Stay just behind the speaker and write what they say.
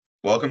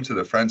Welcome to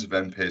the Friends of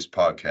NPACE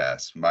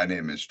Podcast. My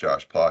name is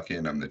Josh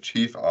Plotkin. I'm the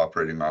Chief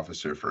Operating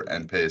Officer for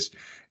NPACE,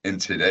 and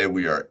today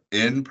we are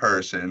in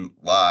person,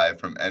 live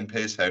from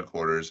NPACE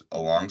headquarters.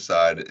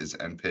 Alongside is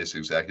NPACE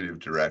Executive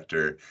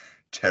Director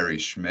Terri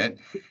Schmitt,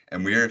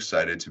 and we are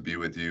excited to be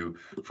with you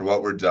for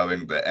what we're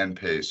dubbing the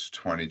NPACE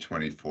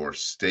 2024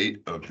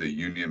 State of the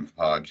Union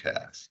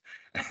Podcast.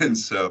 And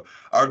so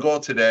our goal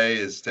today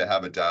is to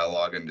have a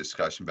dialogue and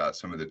discussion about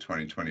some of the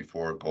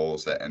 2024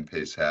 goals that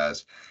NPACE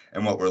has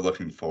and what we're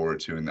looking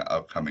forward to in the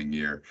upcoming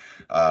year.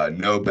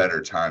 No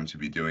better time to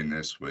be doing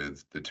this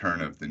with the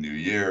turn of the new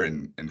year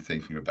and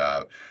thinking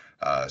about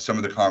some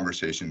of the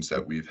conversations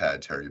that we've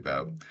had, Terri,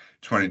 about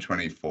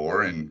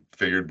 2024, and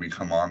figured we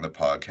come on the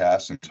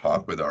podcast and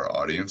talk with our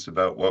audience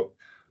about what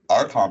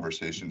our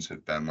conversations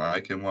have been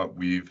like and what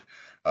we've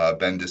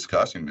been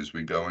discussing as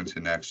we go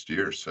into next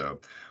year. So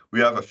we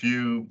have a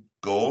few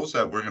goals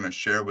that we're going to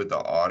share with the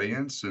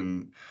audience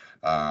and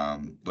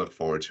look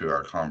forward to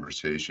our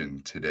conversation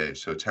today.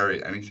 So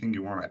Terri, anything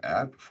you want to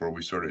add before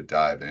we sort of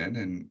dive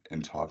in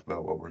and talk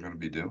about what we're going to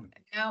be doing?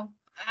 No.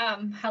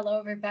 Hello,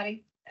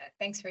 everybody.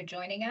 Thanks for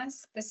joining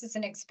us. This is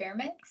an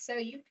experiment, so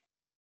you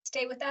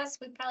stay with us.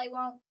 We probably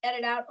won't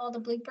edit out all the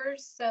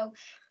bloopers, so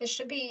this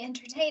should be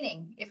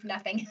entertaining, if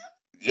nothing.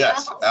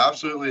 Yes,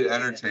 absolutely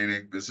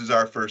entertaining. This is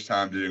our first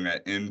time doing an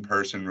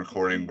in-person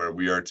recording where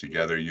we are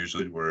together.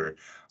 Usually we're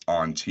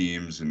on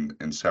teams and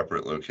in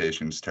separate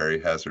locations.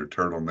 Terri has her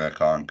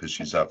turtleneck on because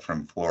she's up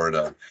from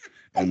Florida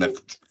in the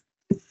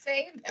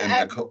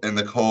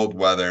cold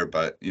weather,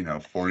 but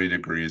 40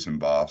 degrees in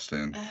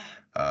Boston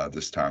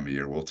this time of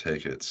year. We'll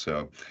take it.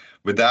 So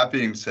with that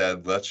being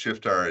said, let's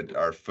shift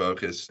our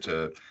focus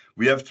to,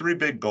 we have three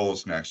big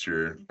goals next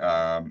year.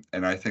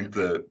 And I think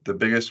the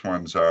biggest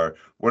ones are,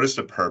 what is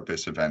the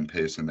purpose of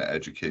NPACE and the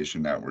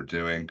education that we're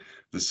doing?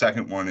 The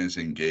second one is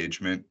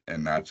engagement,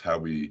 and that's how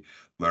we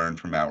learn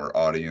from our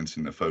audience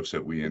and the folks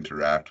that we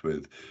interact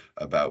with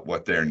about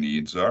what their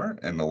needs are.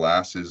 And the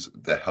last is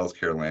the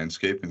healthcare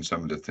landscape and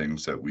some of the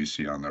things that we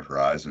see on the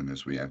horizon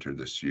as we enter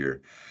this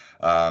year.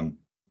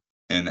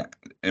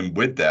 And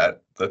with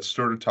that, let's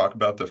sort of talk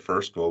about the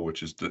first goal,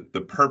 which is the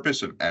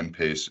purpose of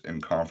NPACE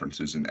and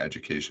conferences and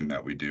education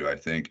that we do. I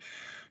think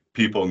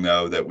people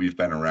know that we've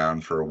been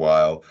around for a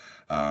while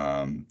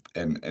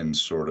and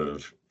sort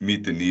of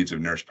meet the needs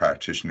of nurse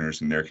practitioners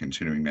and their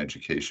continuing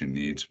education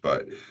needs.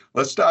 But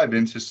let's dive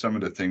into some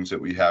of the things that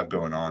we have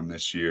going on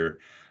this year.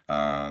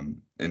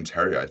 And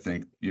Terri, I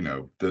think,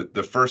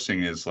 the first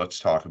thing is, let's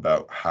talk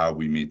about how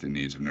we meet the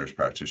needs of nurse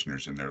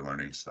practitioners and their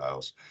learning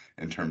styles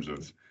in terms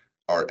of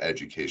our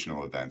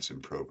educational events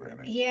and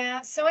programming.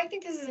 Yeah, so I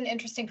think this is an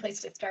interesting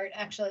place to start,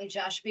 actually,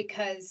 Josh,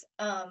 because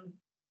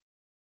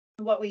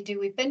what we do,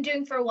 we've been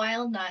doing for a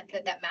while, not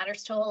that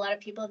matters to a lot of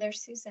people.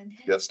 There's Susan.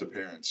 Guest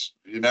appearance.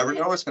 You never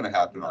know what's going to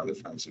happen on the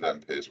Friends of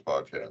NPACE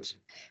podcast.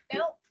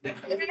 No.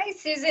 Hi,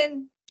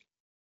 Susan.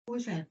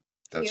 Who's that?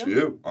 That's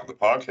you on the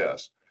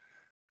podcast.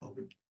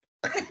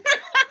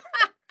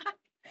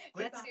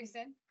 That's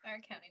Susan, our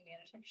accounting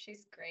manager.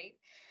 She's great.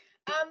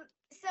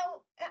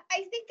 So I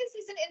think this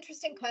is an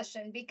interesting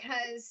question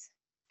because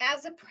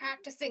as a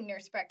practicing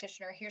nurse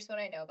practitioner, here's what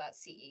I know about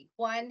CE.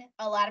 One,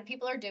 a lot of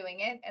people are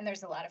doing it, and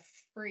there's a lot of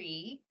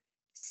free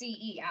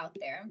CE out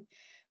there.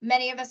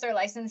 Many of us are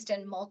licensed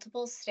in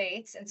multiple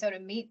states, and so to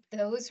meet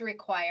those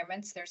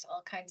requirements, there's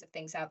all kinds of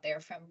things out there,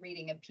 from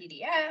reading a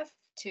PDF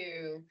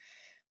to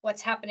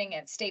what's happening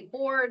at state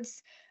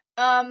boards.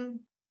 And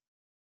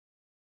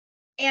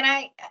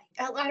a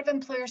lot of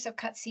employers have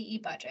cut CE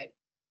budget.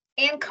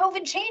 And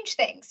COVID changed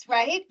things,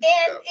 right?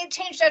 And it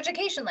changed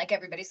education, like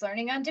everybody's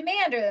learning on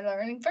demand or they're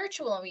learning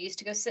virtual, and we used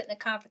to go sit in a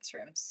conference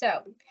room.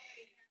 So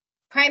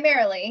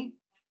primarily,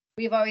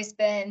 we've always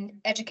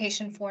been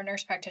education for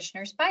nurse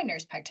practitioners by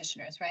nurse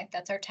practitioners, right?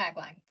 That's our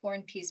tagline, for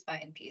NPs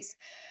by NPs.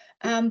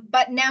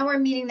 But now we're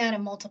meeting that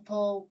in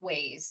multiple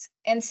ways.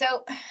 And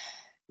so,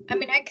 I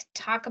could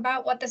talk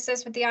about what this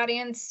is with the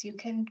audience.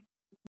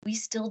 We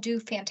still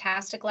do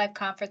fantastic live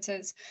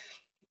conferences.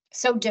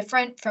 So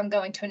different from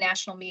going to a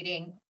national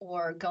meeting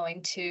or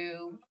going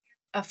to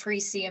a free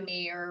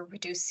CME or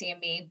reduced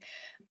CME.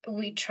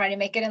 We try to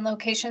make it in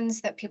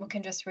locations that people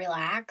can just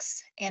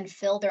relax and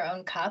fill their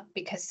own cup,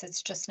 because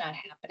it's just not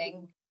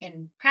happening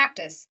in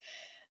practice.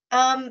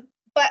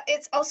 But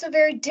it's also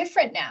very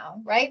different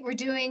now, right? We're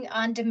doing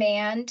on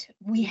demand.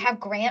 We have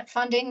grant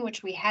funding,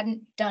 which we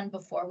hadn't done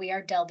before. We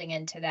are delving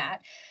into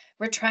that.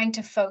 We're trying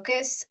to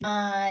focus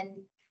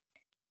on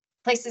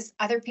places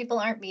other people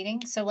aren't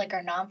meeting. So like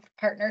our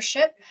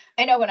non-partnership.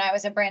 I know when I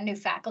was a brand new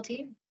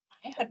faculty,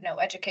 I had no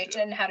education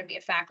in how to be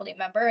a faculty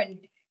member,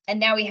 and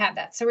now we have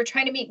that. So we're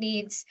trying to meet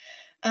needs.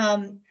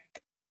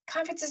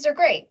 Conferences are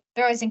great.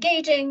 They're always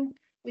engaging.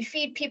 We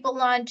feed people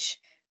lunch.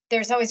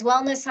 There's always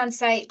wellness on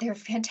site. They're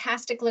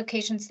fantastic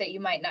locations that you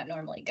might not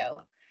normally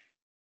go.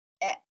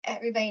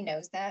 Everybody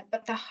knows that,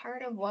 but the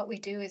heart of what we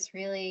do is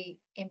really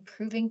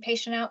improving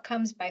patient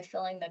outcomes by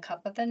filling the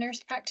cup of the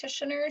nurse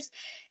practitioners.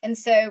 And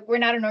so we're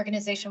not an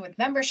organization with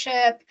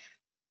membership.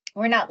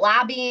 We're not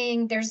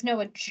lobbying. There's no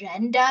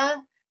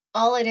agenda.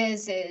 All it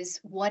is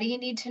what do you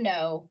need to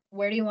know?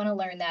 Where do you want to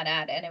learn that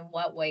at? And in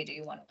what way do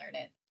you want to learn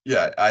it?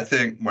 Yeah, I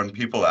think when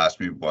people ask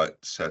me what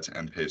sets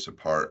NPACE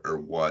apart or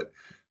what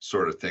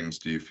sort of things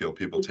do you feel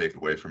people take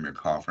away from your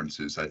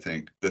conferences, I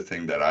think the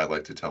thing that I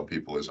like to tell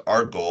people is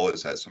our goal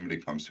is that somebody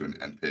comes to an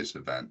NPACE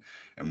event,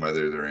 and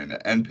whether they're in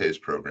an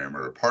NPACE program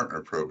or a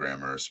partner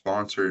program or a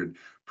sponsored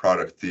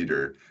product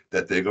theater,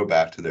 that they go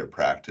back to their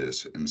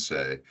practice and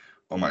say,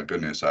 oh my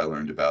goodness, I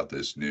learned about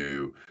this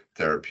new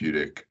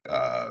therapeutic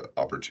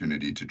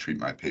opportunity to treat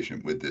my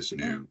patient with this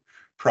new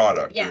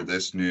product or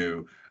this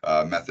new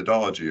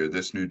methodology or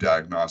this new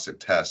diagnostic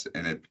test,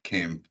 and it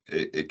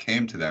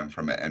came to them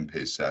from an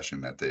NPACE session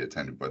that they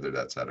attended, whether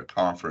that's at a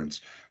conference,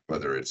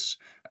 whether it's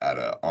at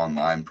an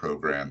online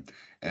program.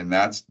 And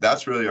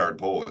that's really our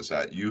goal, is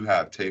that you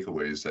have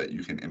takeaways that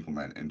you can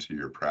implement into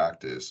your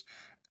practice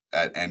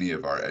at any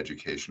of our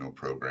educational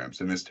programs.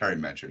 And as Terry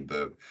mentioned,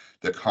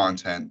 the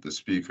content, the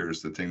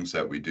speakers, the things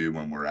that we do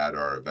when we're at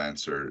our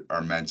events are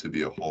meant to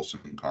be a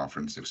wholesome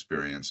conference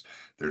experience.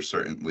 There's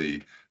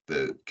certainly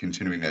the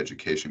continuing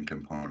education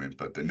component,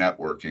 but the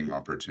networking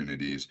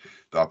opportunities,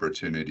 the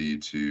opportunity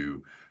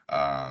to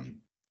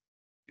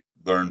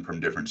learn from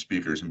different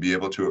speakers and be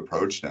able to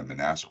approach them and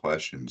ask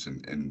questions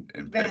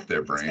and pick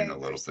their brain a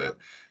little bit.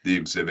 The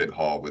exhibit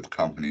hall with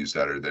companies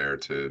that are there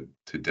to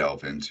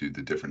delve into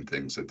the different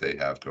things that they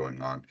have going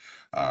on.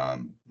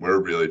 We're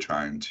really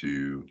trying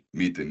to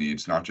meet the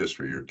needs, not just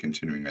for your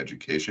continuing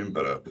education,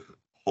 but a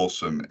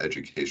wholesome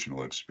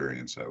educational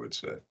experience, I would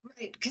say.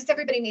 Right, because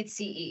everybody needs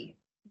CE.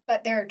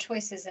 But there are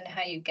choices in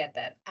how you get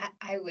that.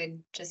 I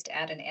would just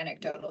add an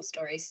anecdotal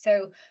story.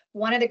 So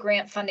one of the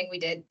grant funding we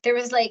did, there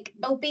was like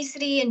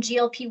obesity and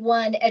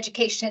GLP-1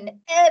 education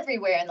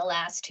everywhere in the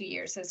last 2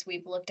 years as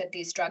we've looked at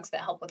these drugs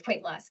that help with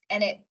weight loss.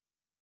 And it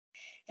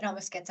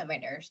almost gets on my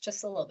nerves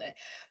just a little bit.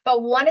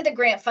 But one of the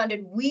grant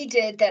funded we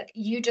did that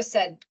you just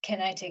said, can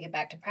I take it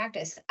back to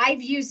practice?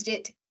 I've used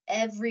it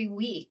every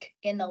week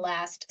in the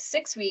last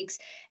 6 weeks.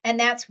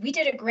 And we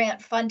did a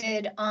grant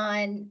funded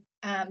on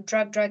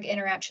drug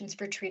interactions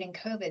for treating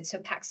COVID. So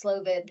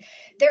Paxlovid,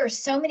 there are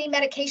so many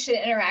medication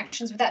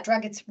interactions with that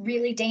drug. It's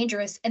really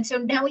dangerous. And so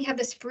now we have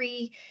this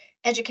free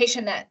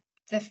education that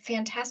the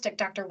fantastic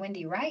Dr.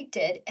 Wendy Wright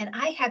did. And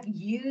I have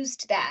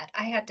used that.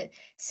 I had to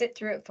sit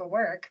through it for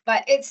work,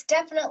 but it's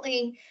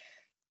definitely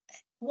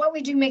what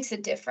we do makes a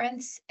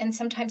difference. And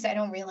sometimes I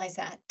don't realize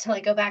that till I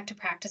go back to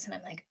practice and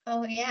I'm like,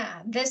 oh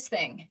yeah, this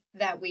thing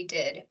that we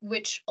did,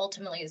 which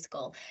ultimately is the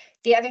goal.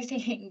 The other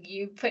thing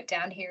you put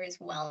down here is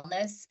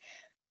wellness.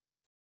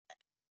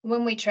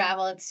 When we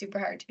travel, it's super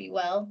hard to be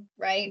well,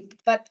 right?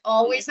 But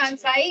always on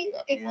site.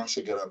 Who wants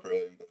to get up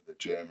early and go to the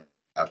gym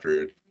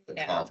after the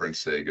conference,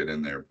 say get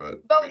in there,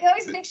 but we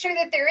always make sure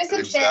that there is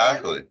a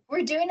gym.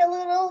 We're doing a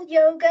little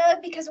yoga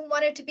because we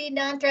want it to be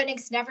non-threatening.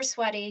 It's never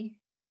sweaty.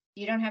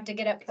 You don't have to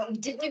get up. We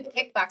did do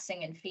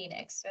kickboxing in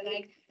Phoenix, so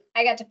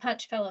I got to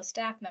punch fellow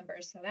staff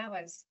members, so that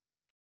was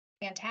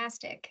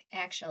fantastic,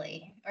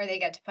 actually. Or they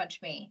got to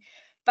punch me,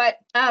 but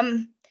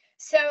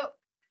so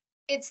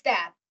it's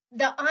that.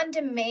 The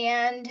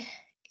on-demand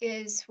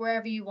is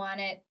wherever you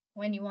want it,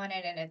 when you want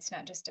it, and it's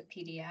not just a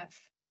PDF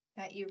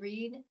that you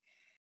read.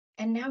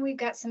 And now we've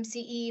got some CE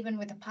even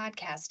with the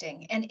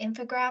podcasting and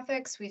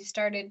infographics. We've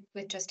started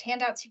with just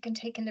handouts you can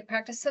take into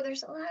practice. So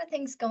there's a lot of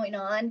things going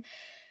on.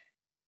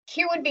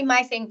 Here would be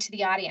my thing to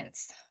the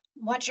audience.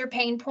 What's your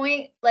pain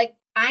point? Like,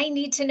 I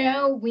need to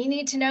know, we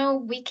need to know.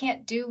 We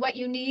can't do what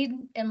you need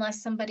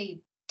unless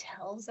somebody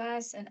tells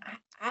us. And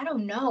I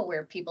don't know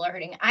where people are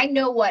hurting. I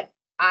know what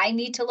I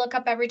need to look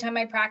up every time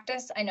I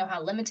practice. I know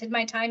how limited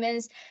my time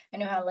is. I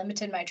know how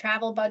limited my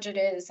travel budget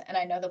is. And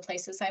I know the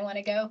places I want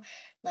to go,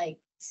 like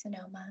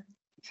Sonoma.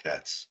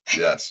 Yes.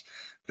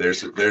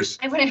 There's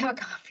I want to have a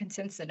conference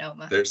in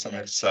Sonoma. There's some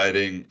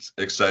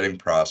exciting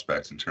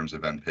prospects in terms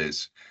of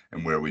NPACE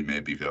and where we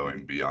may be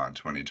going beyond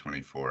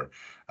 2024.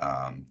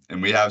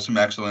 And we have some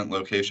excellent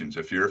locations.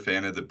 If you're a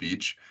fan of the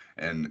beach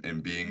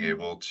and being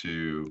able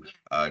to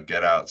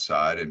get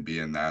outside and be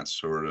in that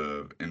sort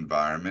of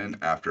environment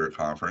after a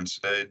conference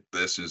day,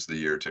 this is the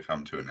year to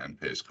come to an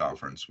NPACE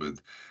conference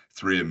with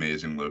 3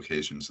 amazing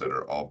locations that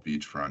are all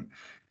beachfront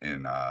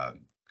in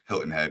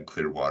Hilton Head,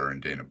 Clearwater,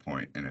 and Dana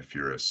Point. And if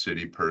you're a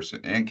city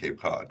person, and Cape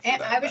Cod.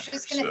 And I was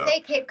just going to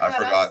say Cape Cod. I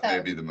forgot also.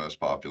 Maybe the most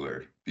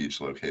popular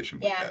beach location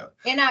we have.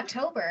 In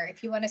October,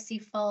 if you want to see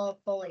fall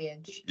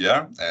foliage.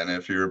 Yeah, and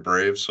if you're a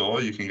brave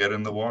soul, you can get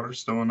in the water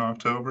still in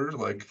October,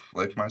 like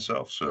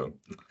myself. So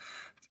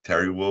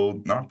Terry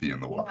will not be in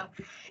the water.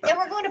 And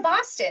we're going to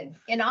Boston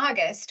in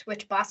August,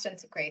 which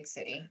Boston's a great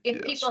city.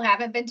 If people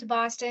haven't been to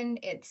Boston,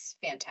 it's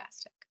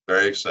fantastic.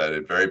 Very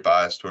excited, very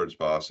biased towards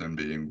Boston,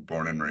 being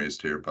born and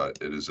raised here, but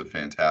it is a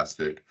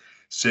fantastic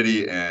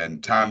city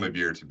and time of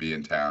year to be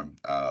in town.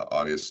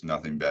 August,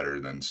 nothing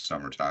better than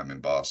summertime in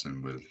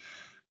Boston with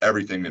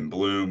everything in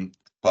bloom.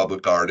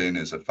 Public Garden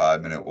is a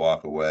 5-minute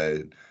walk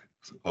away.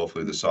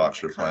 Hopefully the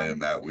Sox are playing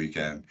that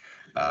weekend.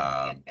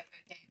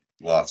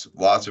 Lots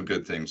of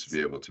good things to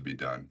be able to be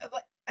done.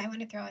 I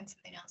want to throw in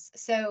something else.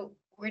 So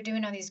we're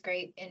doing all these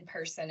great in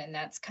person, and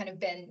that's kind of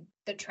been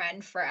the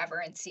trend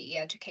forever in CE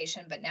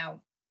education, but now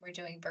we're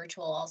doing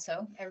virtual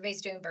also.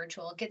 Everybody's doing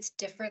virtual. It gets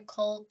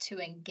difficult to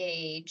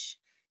engage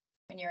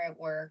when you're at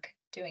work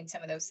doing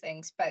some of those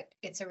things, but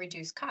it's a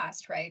reduced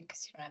cost, right?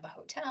 Because you don't have a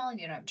hotel and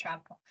you don't have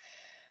travel.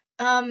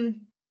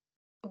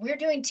 We're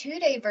doing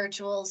 2-day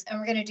virtuals, and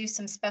we're going to do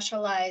some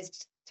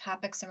specialized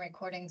topics and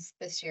recordings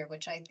this year,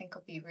 which I think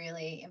will be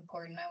really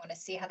important. I want to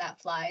see how that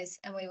flies,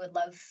 and we would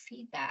love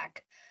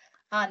feedback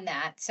on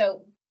that.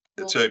 So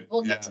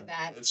we'll get to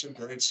that. It's a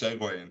great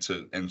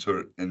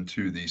segue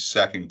into the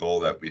second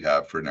goal that we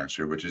have for next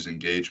year, which is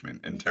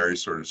engagement. And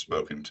Terry's sort of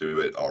spoken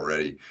to it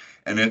already.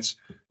 And it's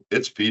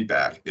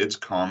feedback, it's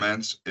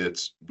comments,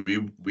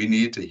 we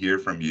need to hear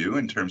from you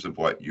in terms of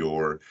what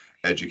your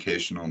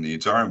educational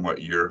needs are and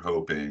what you're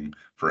hoping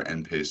for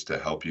NPACE to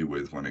help you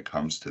with when it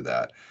comes to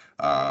that.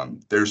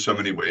 There's so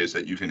many ways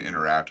that you can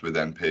interact with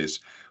NPACE,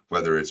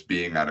 whether it's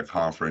being at a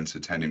conference,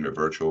 attending a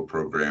virtual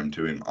program,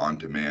 doing on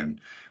demand,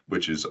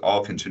 which is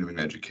all continuing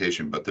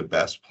education. But the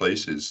best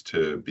places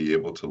to be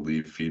able to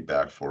leave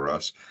feedback for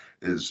us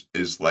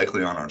is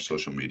likely on our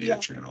social media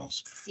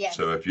channels. Yeah.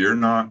 So if you're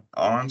not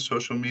on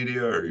social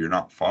media or you're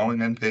not following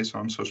NPACE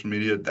on social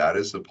media, that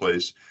is the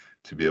place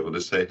to be able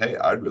to say, hey,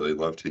 I'd really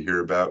love to hear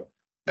about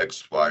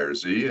X, Y, or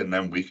Z. And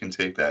then we can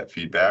take that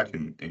feedback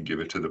and give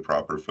it to the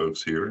proper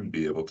folks here and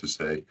be able to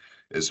say,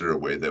 is there a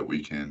way that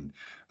we can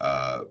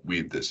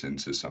weave this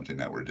into something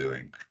that we're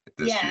doing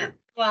this year?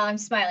 Well, I'm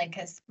smiling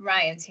because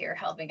Ryan's here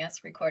helping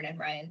us record, and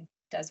Ryan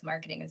does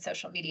marketing and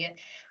social media.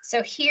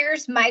 So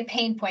here's my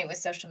pain point with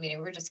social media.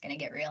 We're just going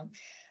to get real.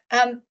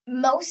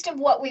 Most of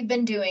what we've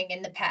been doing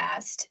in the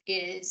past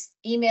is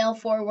email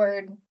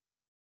forward,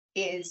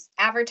 is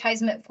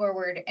advertisement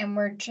forward, and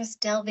we're just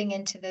delving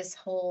into this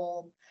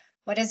whole,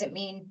 what does it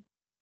mean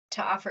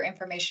to offer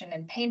information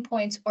and pain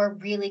points or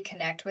really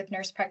connect with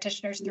nurse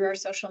practitioners through our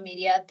social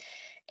media.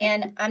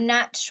 And I'm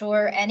not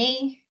sure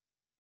any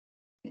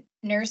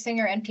nursing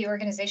or NP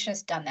organization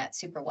has done that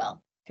super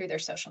well through their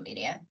social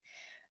media.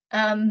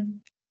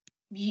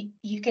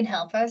 You can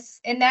help us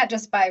in that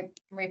just by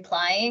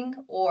replying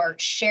or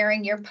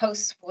sharing your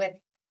posts with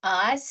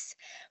us.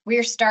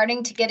 We're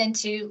starting to get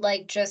into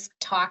like just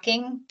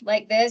talking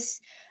like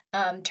this,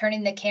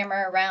 turning the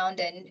camera around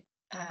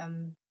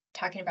and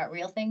talking about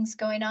real things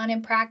going on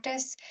in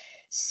practice.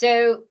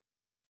 So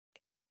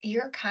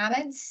your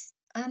comments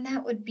on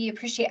that would be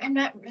appreciated. I'm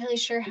not really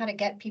sure how to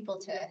get people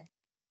to.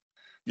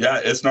 Yeah,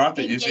 it's not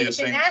the easiest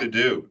thing to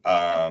do.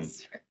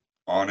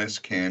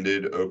 Honest,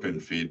 candid, open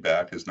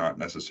feedback is not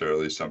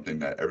necessarily something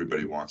that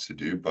everybody wants to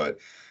do, but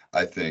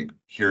I think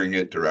hearing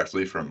it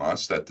directly from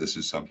us that this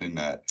is something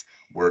that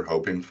we're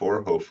hoping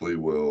for, hopefully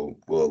will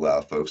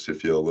allow folks to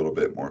feel a little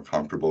bit more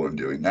comfortable in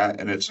doing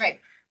that. And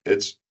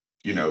it's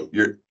you know,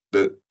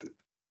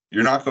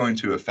 you're not going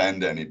to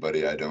offend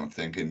anybody, I don't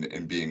think,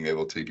 in being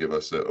able to give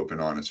us the open,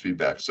 honest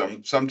feedback.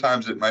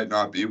 Sometimes it might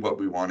not be what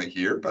we want to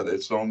hear, but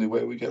it's the only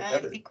way we get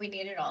better. I think we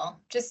need it all.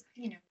 Just,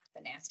 the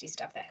nasty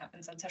stuff that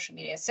happens on social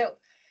media. So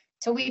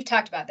we've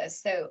talked about this.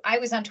 So I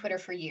was on Twitter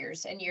for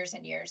years and years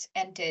and years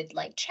and did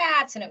like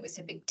chats, and it was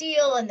a big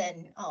deal. And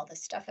then all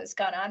this stuff has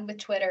gone on with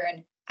Twitter,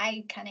 and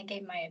I kind of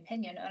gave my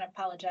opinion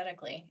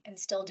unapologetically and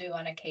still do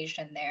on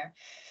occasion there.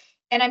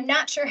 And I'm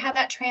not sure how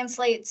that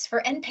translates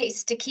for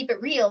NPACE to keep it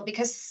real,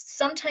 because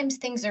sometimes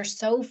things are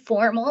so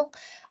formal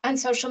on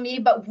social media,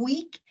 but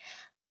we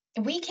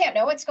can't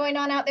know what's going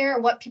on out there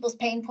or what people's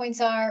pain points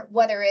are,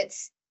 whether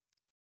it's,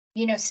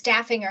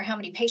 staffing or how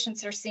many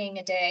patients they're seeing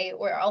a day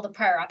or all the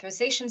prior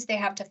authorizations they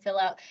have to fill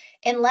out,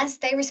 unless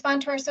they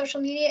respond to our social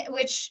media,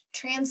 which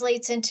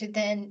translates into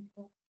then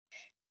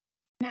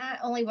not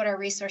only what our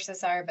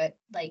resources are, but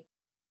like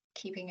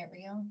keeping it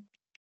real.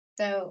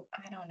 So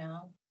I don't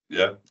know.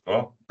 Yeah,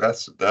 well,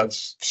 that's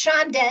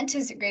Sean Dent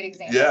is a great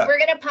example. Yeah. We're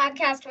going to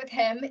podcast with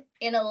him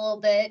in a little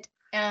bit,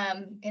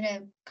 in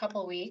a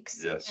couple of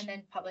weeks, and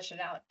then publish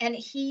it out. And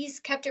he's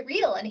kept it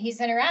real, and he's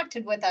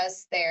interacted with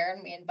us there,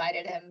 and we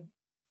invited him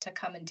to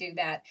come and do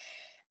that.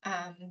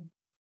 I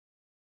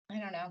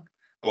don't know.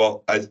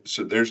 Well,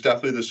 so there's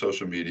definitely the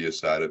social media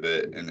side of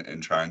it,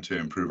 and trying to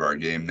improve our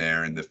game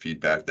there, and the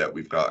feedback that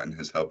we've gotten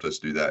has helped us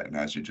do that. And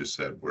as you just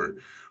said, we're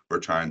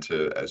trying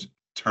to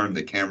turn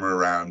the camera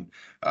around.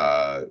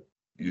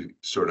 You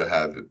sort of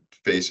have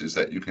faces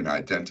that you can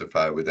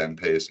identify with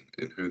NPACE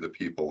and who the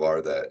people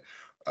are that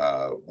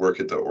work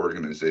at the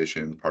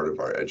organization, part of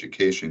our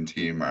education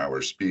team,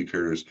 our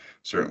speakers,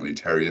 certainly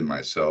Terry and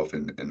myself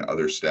and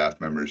other staff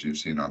members you've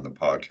seen on the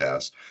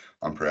podcast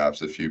on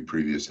perhaps a few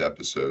previous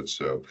episodes.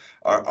 So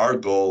our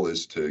goal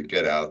is to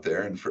get out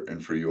there and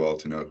for you all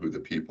to know who the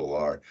people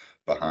are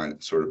behind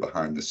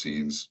the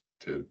scenes,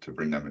 to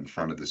bring them in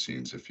front of the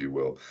scenes, if you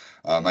will.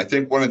 I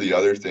think one of the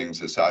other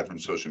things aside from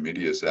social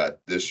media is that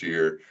this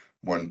year,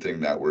 one thing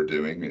that we're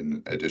doing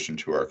in addition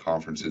to our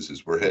conferences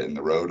is we're hitting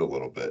the road a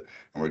little bit,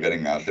 and we're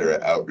getting out there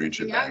at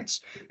outreach events.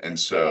 And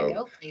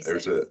so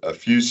there's a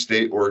few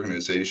state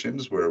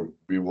organizations where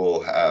we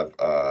will have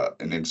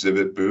an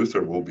exhibit booth,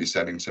 or we'll be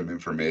sending some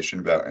information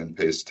about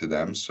NPACE to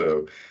them.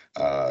 So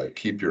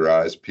keep your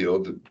eyes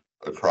peeled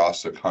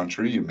across the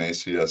country, you may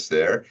see us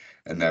there.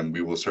 And then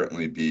we will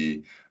certainly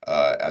be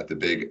at the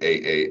big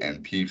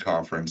AANP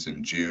conference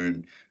in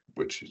June,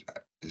 which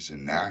is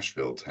in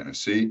Nashville,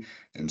 Tennessee.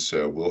 And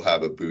so we'll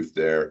have a booth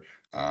there.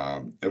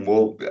 And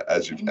we'll, we're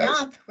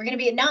going to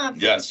be at NOP.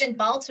 Yes. It's in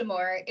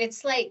Baltimore.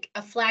 It's like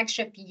a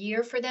flagship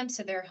year for them,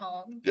 so they're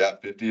home. Yeah,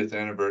 50th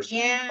anniversary.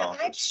 Yeah,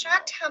 I'm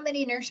shocked how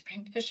many nurse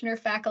practitioner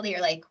faculty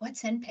are like,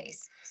 what's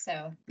NPACE?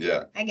 So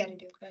yeah, I got to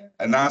do it better.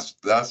 And that's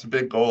the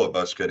big goal of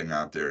us getting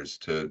out there is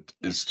to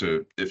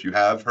if you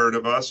have heard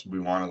of us, we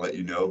want to let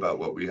you know about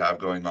what we have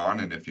going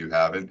on, and if you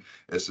haven't,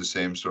 it's the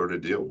same sort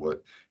of deal.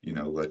 What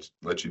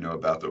let you know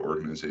about the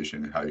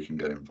organization and how you can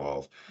get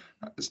involved.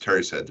 As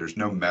Terry said, there's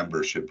no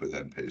membership with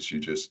NPACE. You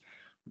just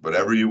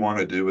whatever you want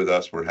to do with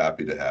us, we're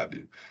happy to have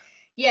you.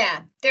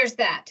 Yeah, there's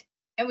that.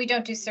 And we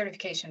don't do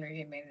certification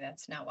review. Maybe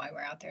that's not why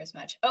we're out there as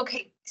much.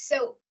 Okay,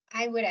 so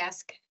I would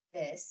ask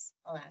this.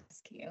 I'll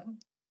ask you,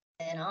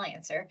 and I'll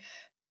answer.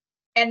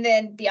 And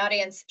then the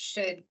audience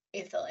should,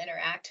 if they'll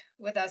interact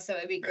with us, so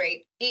it'd be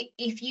great.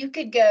 If you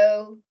could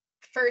go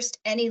first,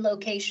 any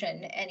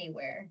location,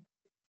 anywhere,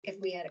 if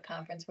we had a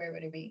conference, where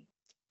would it be?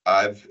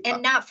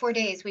 And not 4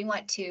 days. We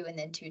want 2 and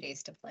then 2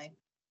 days to play.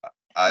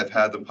 I've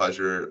had the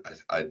pleasure,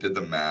 I did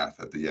the math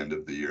at the end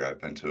of the year.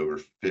 I've been to over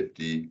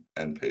 50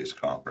 NPACE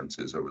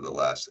conferences over the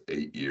last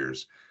 8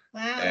 years.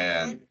 Wow.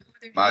 And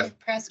my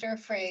impressed or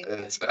afraid.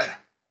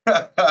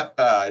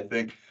 I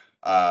think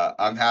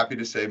I'm happy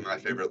to say my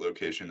favorite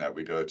location that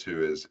we go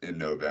to is in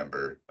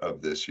November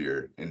of this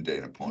year in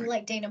Dana Point. You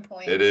like Dana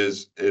Point? It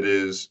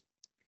is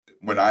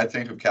when I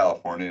think of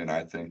California and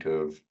I think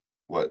of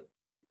what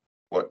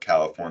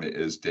California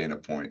is, Dana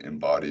Point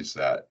embodies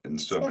that in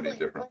so many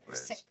different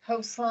ways.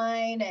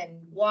 Coastline and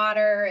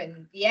water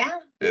and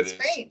it's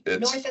great.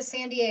 It's north of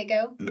San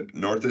Diego.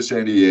 North of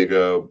San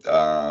Diego,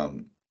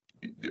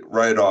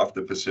 right off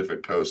the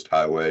Pacific Coast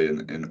Highway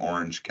in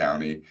Orange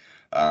County,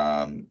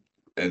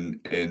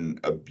 in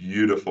a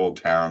beautiful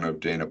town of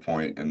Dana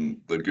Point,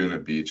 and Laguna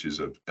Beach is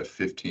a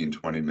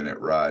 15-20 minute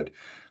ride.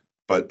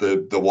 But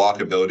the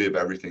walkability of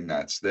everything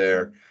that's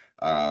there,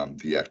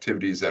 the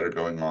activities that are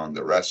going on,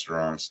 the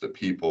restaurants, the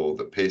people,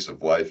 the pace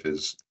of life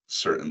is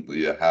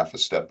certainly a half a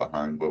step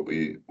behind what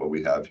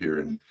we have here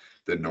in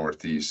the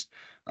Northeast.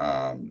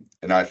 And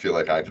I feel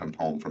like I come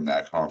home from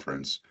that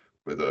conference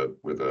with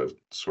a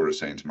sort of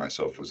saying to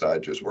myself, was I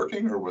just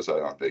working or was I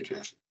on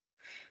vacation?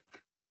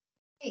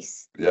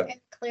 Nice. Yeah.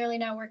 Clearly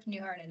not working too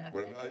hard enough.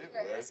 What about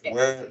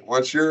you?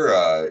 What's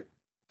your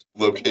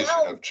location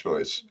of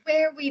choice?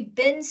 Where we've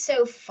been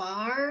so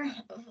far,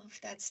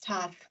 that's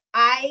tough.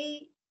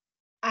 I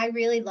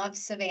really love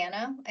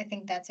Savannah. I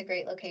think that's a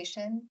great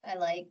location. I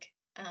like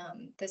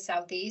the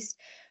Southeast.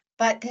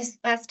 But this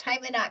last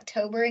time in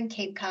October in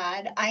Cape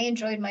Cod, I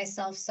enjoyed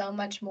myself so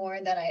much more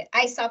than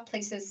I saw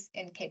places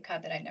in Cape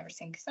Cod that I'd never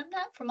seen because I'm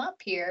not from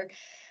up here.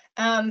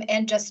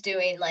 And just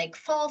doing like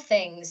fall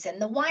things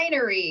and the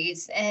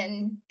wineries,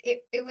 and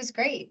it was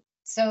great.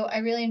 So I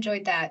really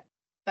enjoyed that.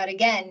 But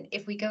again,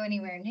 if we go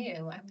anywhere new,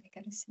 I want to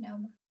go to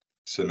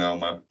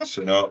Sonoma,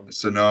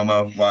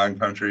 wine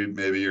country.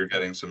 Maybe you're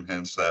getting some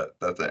hints that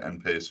the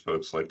NPACE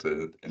folks like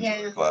to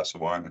enjoy a glass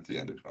of wine at the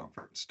end of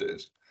conference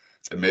days.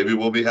 And maybe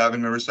we'll be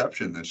having a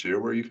reception this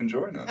year where you can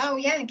join us. Oh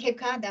yeah, in Cape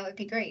Cod, that would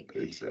be great.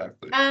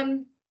 Exactly.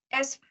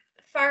 As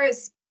far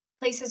as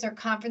places or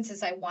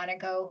conferences I want to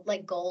go,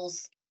 like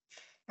goals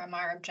from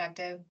our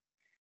objective.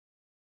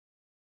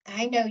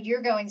 I know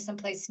you're going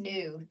someplace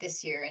new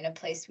this year in a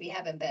place we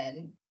haven't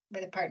been,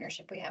 with a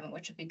partnership we haven't,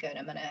 which would be good.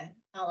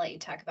 I'll let you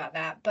talk about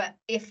that. But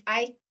if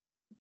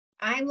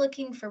I'm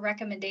looking for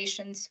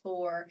recommendations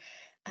for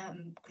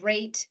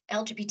great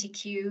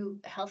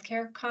LGBTQ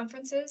healthcare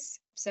conferences.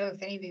 So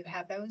if any of you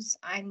have those,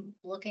 I'm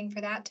looking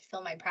for that to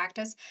fill my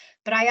practice.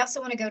 But I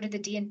also want to go to the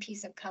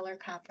DNPs of Color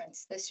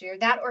conference this year.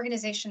 That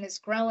organization is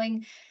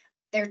growing.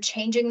 They're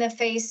changing the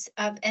face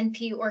of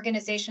NP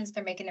organizations.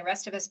 They're making the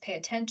rest of us pay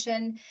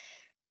attention.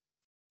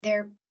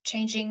 They're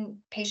changing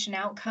patient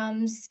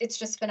outcomes. It's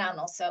just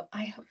phenomenal. So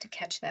I hope to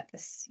catch that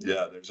this year.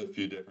 Yeah, there's a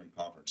few different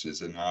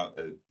conferences, and now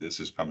this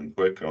is coming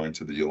quick. Going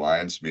to the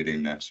Alliance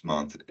meeting next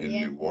month in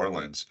New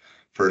Orleans.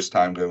 First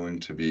time going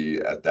to be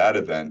at that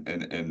event,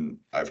 and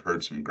I've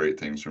heard some great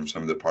things from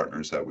some of the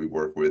partners that we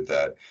work with,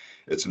 that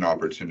it's an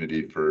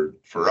opportunity for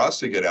us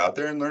to get out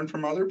there and learn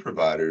from other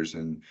providers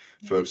and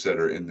folks that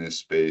are in this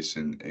space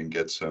and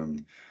get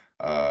some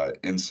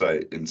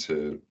insight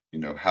into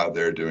how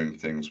they're doing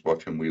things.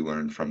 What can we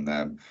learn from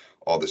them?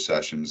 All the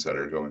sessions that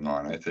are going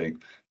on. I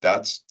think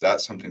that's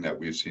something that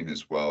we've seen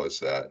as well, is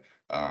that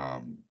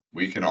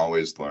we can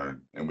always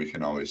learn and we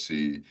can always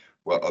see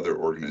what other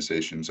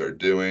organizations are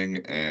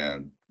doing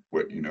and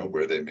what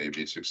where they may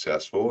be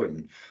successful,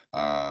 and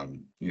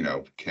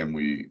can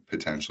we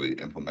potentially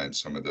implement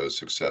some of those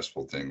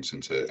successful things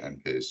into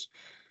NPACE.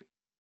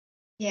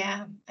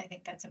 Yeah, I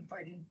think that's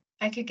important.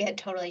 I could get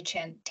totally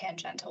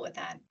tangential with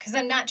that because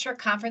I'm not sure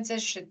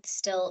conferences should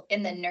still,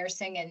 in the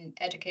nursing and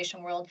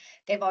education world,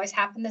 they've always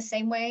happened the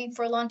same way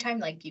for a long time.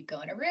 Like you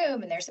go in a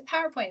room and there's a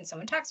PowerPoint and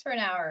someone talks for an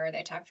hour, or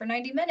they talk for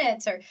 90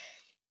 minutes, or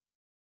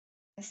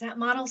Does that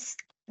model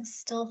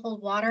still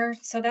hold water?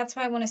 So that's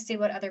why I want to see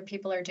what other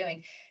people are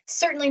doing.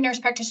 Certainly nurse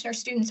practitioner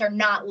students are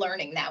not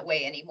learning that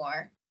way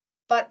anymore,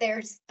 but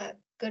there's a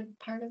good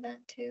part of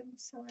that too.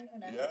 So I don't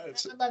know. Yeah, I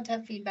would love to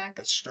have feedback.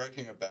 it's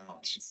striking a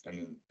balance.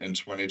 And in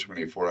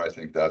 2024, I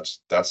think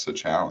that's the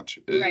challenge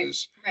Right,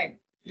 is, right.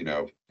 you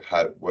know,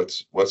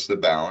 what's the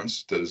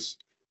balance?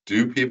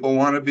 Do people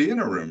want to be in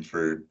a room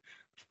for,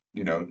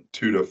 2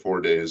 to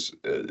 4 days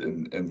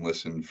and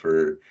listen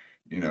for,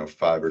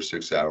 5 or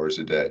 6 hours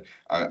a day?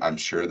 I'm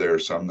sure there are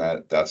some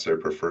that's their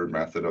preferred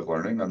method of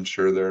learning. I'm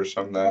sure there are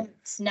some that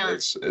It's not.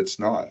 it's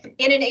not.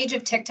 In an age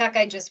of TikTok,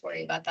 I just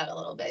worry about that a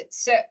little bit.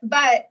 So,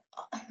 but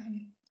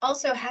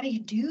also, how do you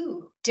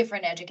do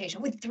different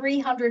education with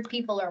 300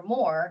 people or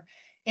more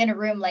in a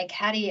room? Like,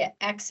 how do you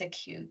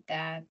execute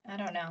that? I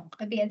don't know.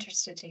 I'd be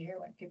interested to hear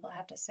what people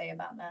have to say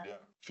about that. Yeah,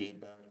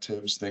 feedback,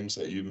 tips, things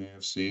that you may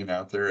have seen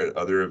out there at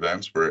other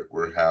events.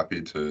 We're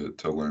happy to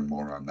learn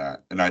more on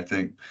that. And I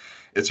think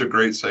it's a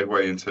great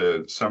segue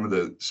into some of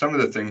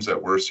the things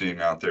that we're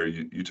seeing out there.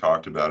 You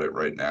talked about it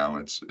right now.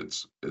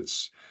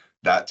 It's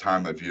that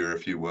time of year,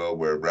 if you will,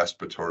 where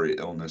respiratory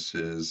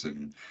illnesses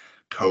and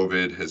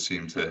COVID has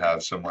seemed to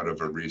have somewhat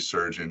of a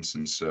resurgence.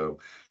 And so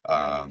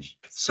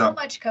So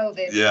much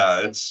COVID.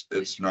 yeah,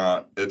 it's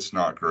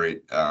not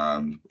great.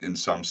 In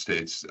some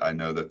states, I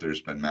know that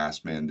there's been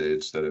mask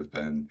mandates that have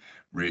been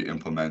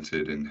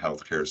re-implemented in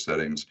healthcare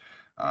settings.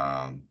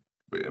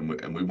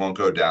 And we won't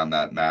go down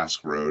that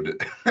mask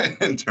road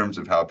in terms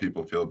of how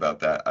people feel about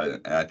that.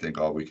 I think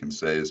all we can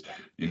say is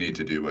you need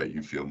to do what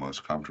you feel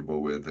most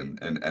comfortable with, and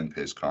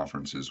NPACE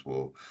conferences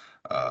will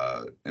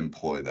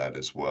employ that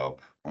as well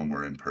when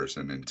we're in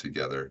person and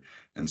together.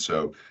 And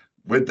so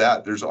with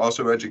that, there's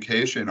also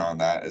education on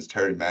that. As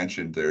Terry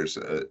mentioned, there's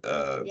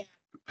a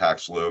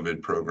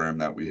Paxlovid program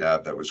that we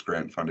have that was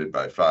grant funded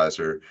by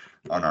Pfizer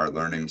on our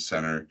learning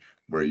center,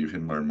 where you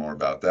can learn more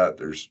about that.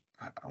 There's,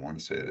 I want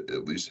to say,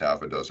 at least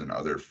half a dozen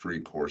other free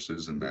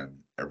courses, and then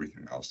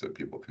everything else that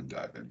people can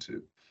dive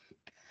into.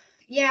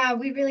 Yeah,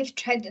 we really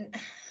tried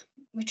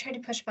to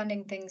push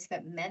funding things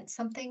that meant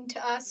something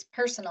to us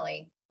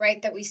personally,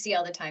 right? That we see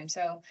all the time.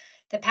 So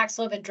the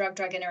Paxlovid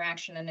drug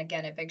interaction, and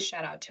again, a big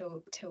shout out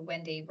to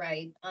Wendy,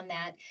 right, on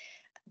that.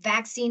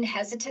 Vaccine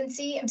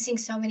hesitancy. I'm seeing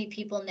so many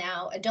people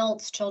now,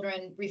 adults,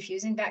 children,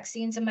 refusing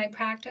vaccines in my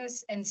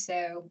practice. And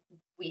so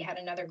we had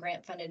another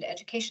grant funded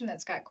education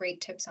that's got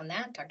great tips on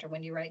that. Dr.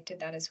 Wendy Wright did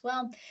that as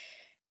well.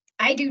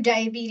 I do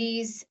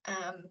diabetes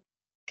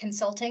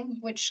consulting,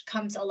 which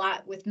comes a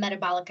lot with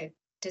metabolic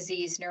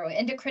disease,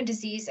 neuroendocrine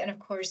disease, and of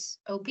course,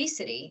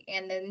 obesity.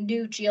 And the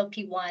new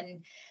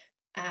GLP-1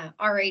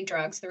 RA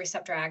drugs, the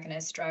receptor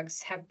agonist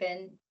drugs, have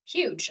been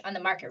huge on the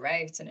market,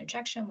 right? It's an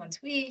injection once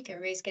a week,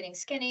 everybody's getting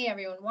skinny,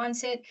 everyone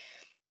wants it.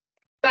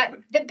 But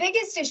the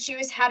biggest issue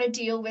is how to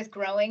deal with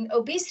growing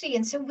obesity.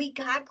 And so we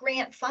got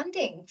grant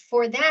funding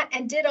for that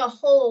and did a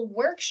whole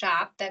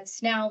workshop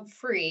that's now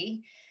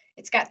free.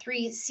 It's got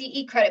 3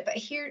 CE credit, but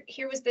here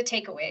was the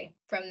takeaway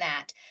from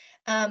that.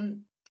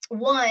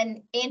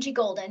 One,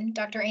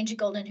 Dr. Angie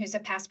Golden, who's a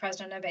past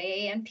president of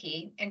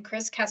AANP, and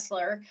Chris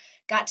Kessler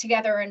got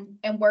together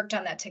and worked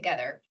on that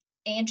together.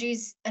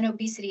 Angie's an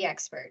obesity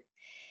expert.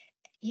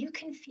 You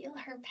can feel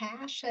her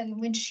passion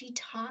when she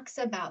talks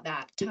about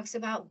that, talks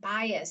about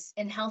bias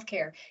in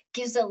healthcare,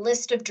 gives a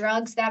list of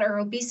drugs that are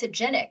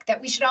obesogenic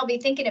that we should all be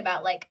thinking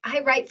about. Like,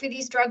 I write for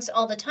these drugs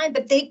all the time,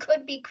 but they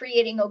could be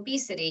creating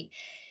obesity.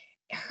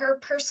 Her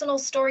personal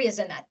story is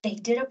in that. They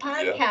did a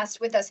podcast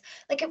with us.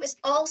 Like, it was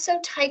all so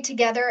tied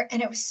together,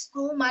 and it was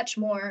so much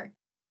more,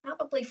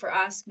 probably for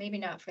us, maybe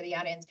not for the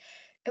audience.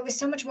 It was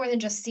so much more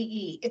than just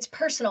CE. It's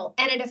personal,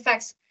 and it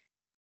affects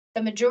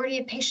the majority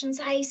of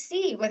patients I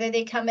see, whether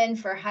they come in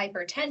for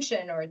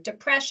hypertension or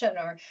depression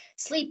or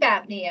sleep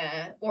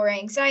apnea or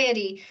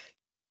anxiety.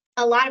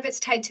 A lot of it's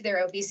tied to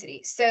their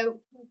obesity. So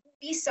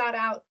we sought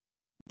out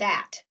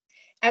that.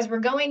 As we're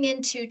going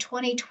into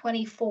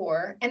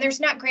 2024, and there's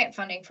not grant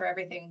funding for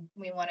everything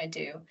we want to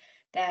do,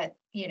 that,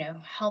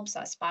 helps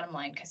us bottom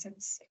line, because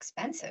it's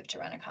expensive to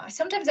run a coffee.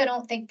 Sometimes I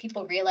don't think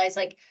people realize,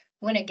 like,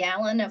 when a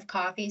gallon of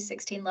coffee,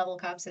 16 level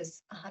cups,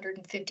 is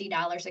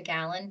 $150 a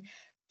gallon,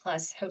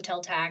 plus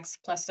hotel tax,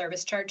 plus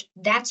service charge,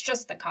 that's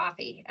just the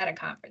coffee at a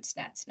conference.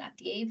 That's not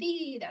the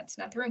AV, that's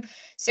not the room.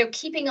 So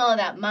keeping all of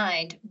that in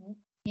mind,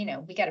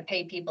 we got to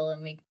pay people,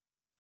 and we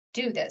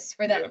do this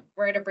for them. Yeah.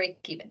 We're at a break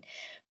even.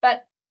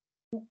 But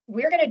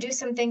we're going to do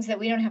some things that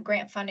we don't have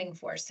grant funding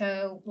for.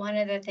 So one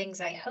of the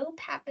things I hope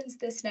happens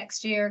this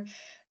next year,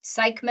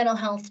 psych mental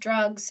health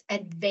drugs,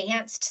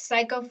 advanced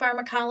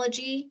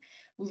psychopharmacology,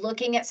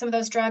 looking at some of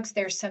those drugs.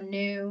 There's some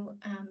new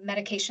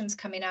medications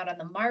coming out on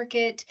the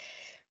market.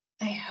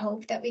 I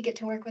hope that we get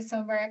to work with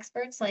some of our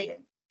experts like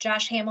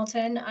Josh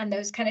Hamilton on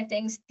those kind of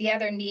things. The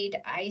other need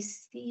I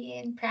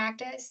see in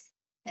practice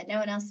that no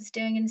one else is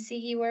doing in the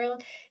CE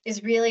world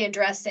is really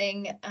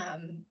addressing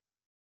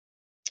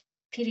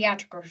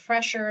pediatric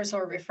refreshers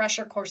or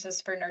refresher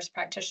courses for nurse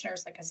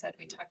practitioners. Like I said,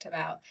 we talked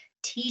about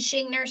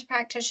teaching nurse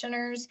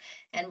practitioners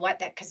and what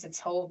that, because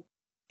it's so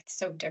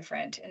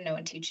different and no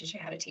one teaches you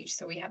how to teach.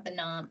 So we have the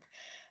NOMP.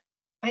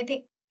 I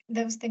think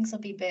those things will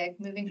be big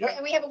moving forward.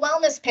 And we have a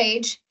wellness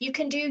page. You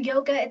can do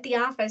yoga at the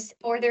office,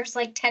 or there's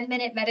like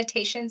 10-minute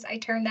meditations. I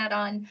turn that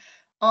on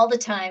all the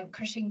time. Of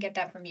course, you can get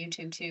that from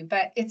YouTube too,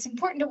 but it's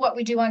important to what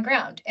we do on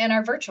ground and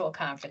our virtual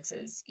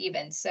conferences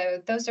even.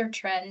 So those are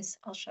trends.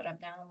 I'll shut up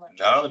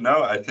now.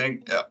 No, I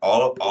think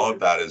all of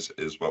that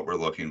is what we're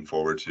looking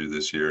forward to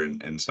this year,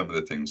 and some of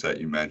the things that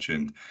you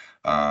mentioned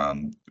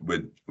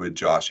with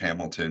Josh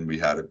Hamilton. We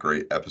had a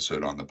great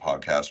episode on the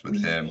podcast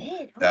with him.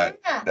 Did. Oh, that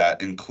yeah.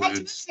 that I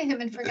includes. talked to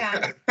him and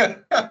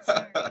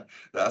forgot.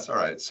 That's all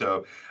right.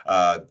 So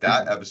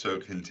that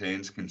episode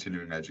contains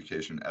continuing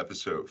education,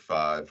 episode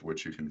 5,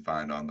 which you can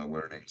find on the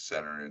Learning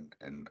Center,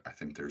 and I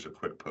think there's a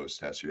quick post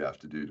test you have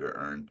to do to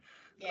earn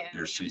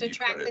your CE to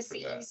track credit the for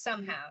CE that.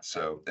 somehow.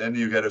 So, and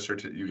you get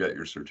you get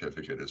your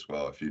certificate as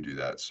well if you do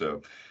that.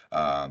 So,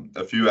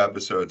 a few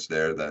episodes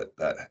there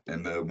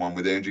and the one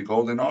with Angie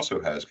Golden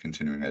also has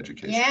continuing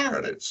education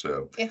credit.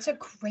 So it's a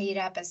great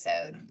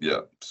episode.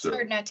 Yeah. So it's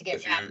hard not to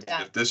get wrapped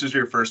up. If this is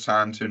your first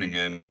time tuning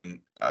in,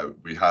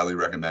 we highly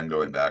recommend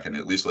going back and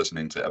at least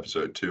listening to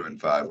episode 2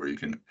 and 5, where you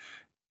can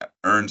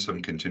earn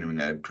some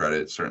continuing ed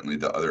credit. Certainly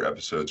the other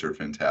episodes are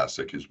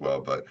fantastic as well,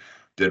 but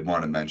did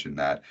want to mention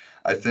that.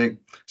 I think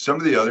some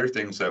of the other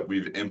things that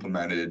we've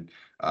implemented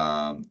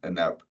and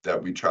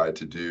that we tried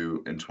to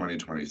do in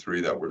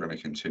 2023 that we're going to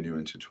continue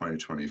into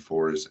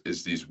 2024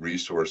 is these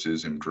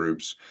resources and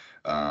groups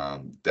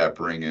that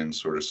bring in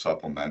sort of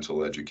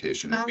supplemental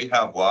education. And we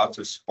have lots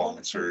of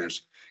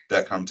sponsors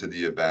that come to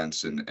the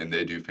events, and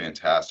they do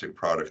fantastic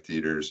product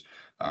theaters.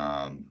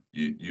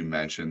 You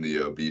mentioned the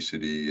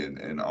obesity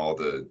and all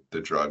the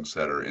drugs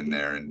that are in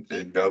there, and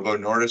Novo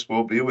Nordisk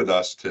will be with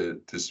us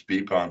to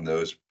speak on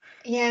those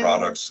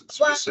products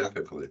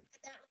specifically.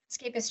 That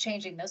landscape is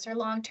changing. Those are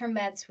long-term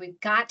meds. We've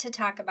got to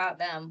talk about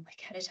them. We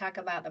got to talk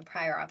about the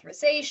prior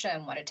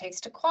authorization, what it takes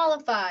to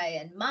qualify,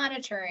 and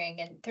monitoring.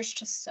 And there's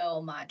just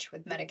so much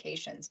with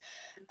medications.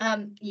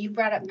 You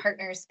brought up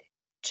partners.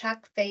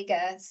 Chuck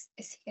Vegas,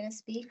 is he going to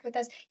speak with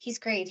us? He's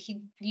great. He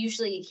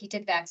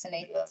did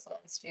vaccinate us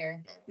last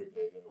year.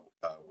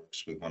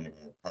 Works with one of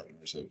our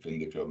partners at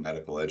Vindico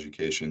Medical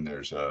Education.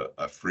 There's a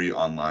free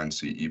online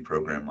CE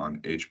program on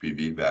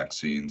HPV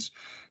vaccines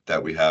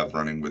that we have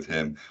running with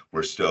him.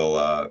 We're still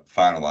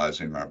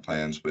finalizing our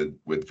plans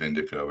with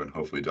Vindico, and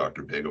hopefully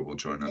Dr. Vega will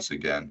join us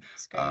again.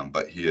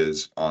 But he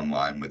is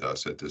online with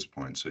us at this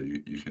point, so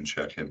you can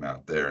check him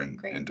out there.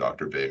 And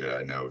Dr. Vega,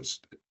 I know,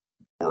 is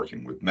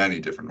working with many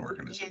different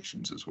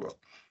organizations as well.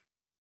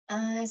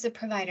 As a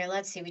provider,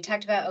 let's see, we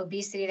talked about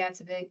obesity.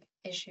 That's a big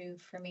issue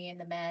for me in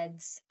the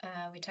meds.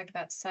 We talked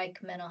about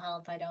psych, mental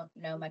health. I don't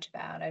know much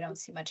about. I don't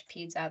see much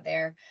peds out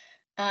there.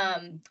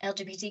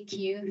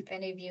 LGBTQ, if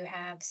any of you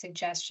have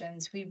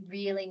suggestions, we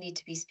really need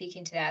to be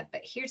speaking to that.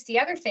 But here's the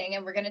other thing,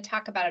 and we're going to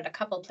talk about it a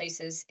couple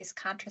places, is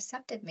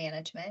contraceptive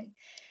management.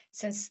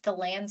 Since the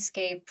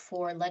landscape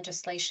for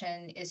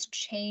legislation is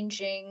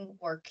changing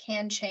or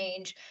can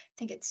change, I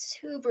think it's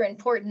super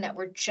important that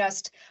we're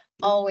just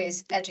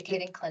always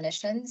educating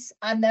clinicians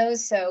on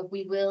those. So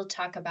we will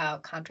talk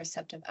about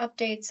contraceptive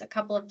updates a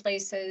couple of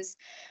places.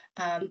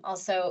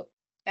 Also,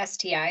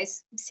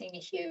 STIs, I'm seeing a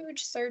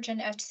huge surge in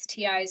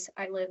STIs.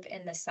 I live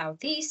in the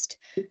Southeast,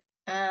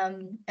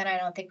 and I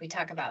don't think we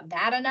talk about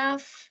that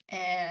enough,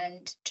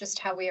 and just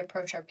how we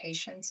approach our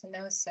patients and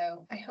those.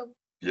 So I hope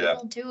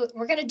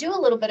we're going to do a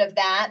little bit of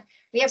that.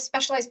 We have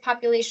specialized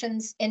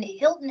populations in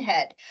Hilton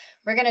Head.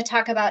 We're going to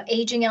talk about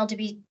aging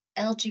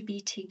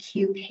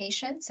LGBTQ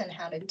patients and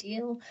how to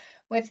deal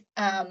with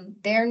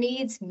their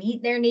needs,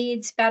 meet their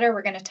needs better.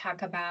 We're going to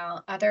talk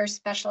about other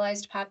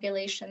specialized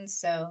populations.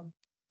 So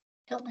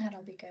Hilton Head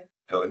will be good.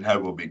 Hilton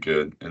Head will be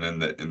good. And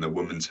in the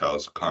women's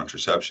health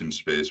contraception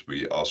space,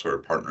 we also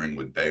are partnering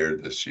with Bayer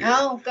this year.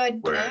 Oh,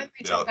 good. Where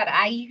we talk about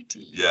IUDs.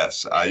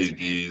 Yes,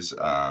 IUDs.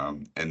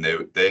 And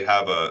they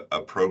have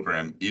a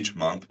program each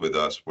month with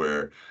us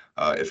where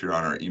if you're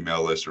on our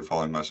email list or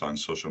following us on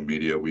social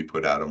media, we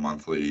put out a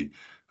monthly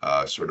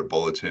sort of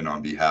bulletin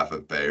on behalf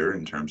of Bayer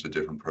in terms of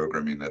different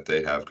programming that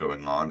they have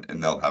going on.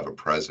 And they'll have a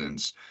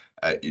presence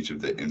at each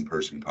of the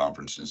in-person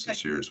conferences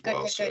this year as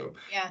well. So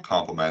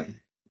compliment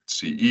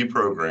CE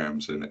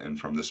programs and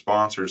from the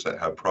sponsors that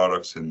have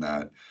products in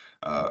that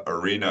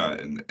arena,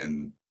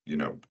 and you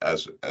know,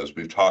 as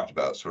we've talked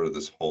about, sort of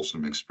this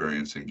wholesome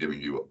experience and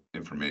giving you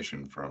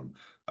information from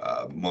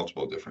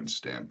multiple different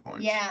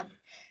standpoints. Yeah.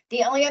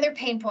 The only other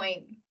pain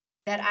point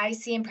that I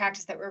see in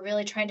practice that we're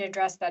really trying to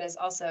address that is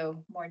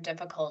also more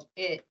difficult,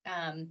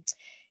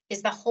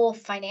 is the whole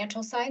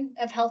financial side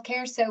of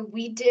healthcare. So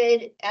we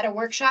did at a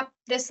workshop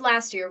this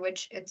last year,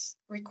 which it's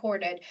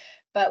recorded,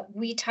 but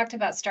we talked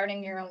about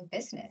starting your own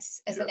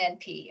business as an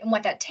NP and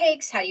what that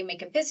takes, how you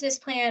make a business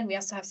plan. We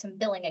also have some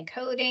billing and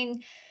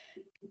coding.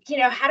 You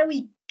know, how do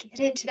we get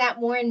into that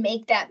more and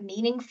make that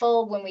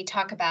meaningful when we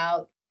talk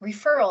about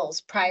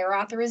referrals, prior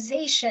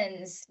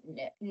authorizations,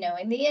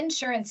 knowing the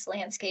insurance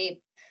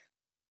landscape?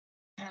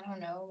 I don't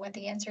know what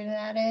the answer to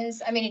that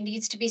is. I mean, it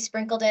needs to be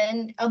sprinkled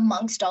in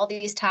amongst all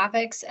these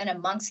topics and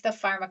amongst the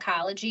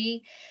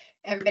pharmacology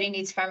Everybody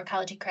needs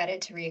pharmacology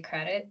credit to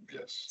reaccredit.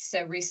 Yes.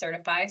 So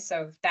recertify.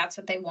 So that's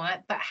what they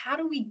want. But how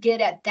do we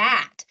get at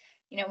that?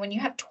 You know, when you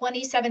have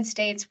 27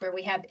 states where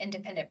we have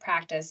independent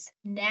practice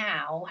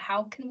now,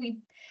 how can we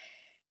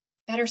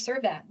better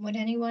serve that? Would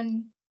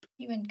anyone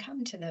even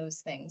come to those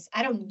things?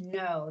 I don't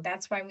know.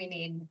 That's why we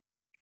need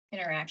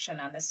interaction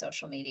on the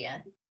social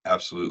media.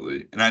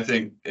 Absolutely. And I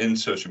think in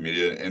social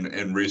media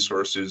and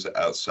resources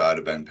outside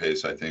of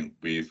NPACE, I think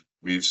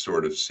we've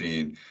sort of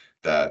seen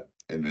that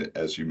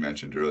as you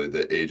mentioned earlier,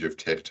 the age of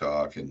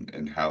TikTok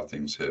and how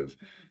things have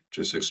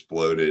just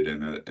exploded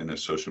in a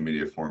social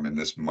media form, and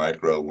this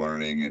micro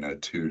learning in a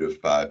 2 to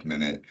 5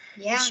 minute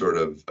sort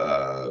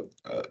of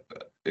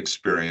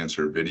experience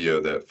or video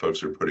that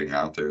folks are putting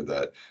out there,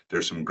 that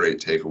there's some great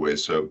takeaways.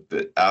 So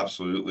that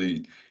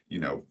absolutely,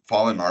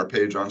 following our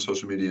page on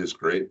social media is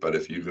great, but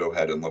if you go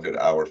ahead and look at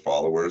our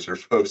followers or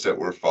folks that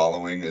we're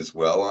following as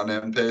well on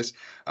NPACE,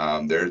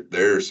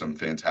 there are some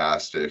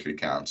fantastic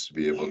accounts to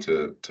be able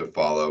to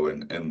follow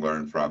and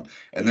learn from,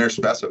 and they're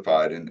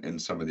specified in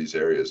some of these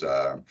areas.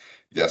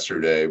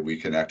 Yesterday, we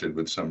connected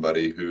with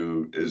somebody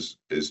who is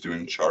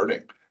doing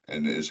charting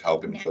and is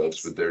helping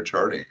folks with their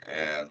charting,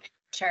 and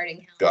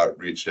got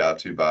reached out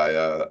to by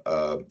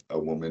a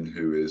woman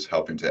who is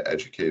helping to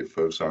educate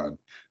folks on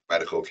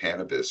medical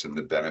cannabis and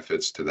the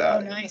benefits to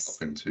that, and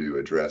helping to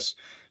address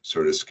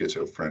sort of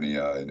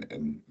schizophrenia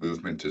and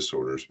movement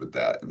disorders with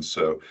that. And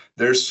so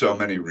there's so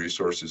many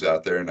resources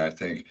out there, and I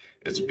think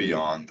it's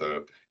beyond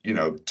the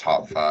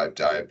top 5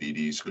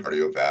 diabetes,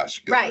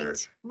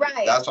 cardiovascular.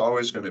 Right. That's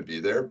always going to be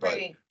there, but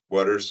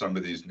what are some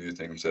of these new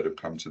things that have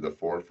come to the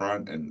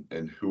forefront,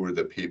 and who are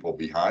the people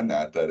behind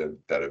that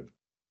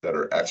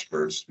are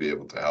experts to be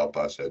able to help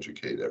us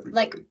educate everybody?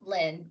 Like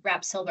Lynn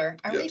Rapp-Silver.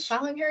 Are we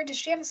following her? Does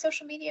she have a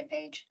social media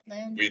page,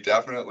 Lynn? We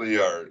definitely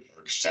are.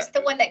 She's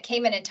the one that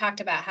came in and talked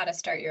about how to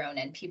start your own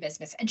NP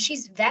business, and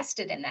she's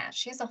vested in that.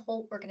 She has a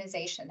whole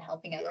organization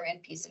helping other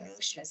NP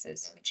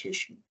businesses.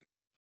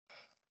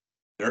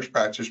 Nurse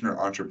Practitioner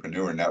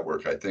Entrepreneur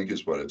Network, I think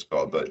is what it's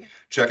called. But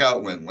check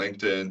out Lynn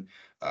LinkedIn.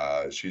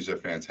 She's a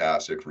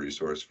fantastic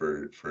resource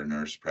for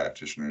nurse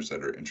practitioners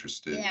that are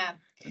interested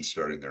in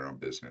starting their own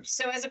business.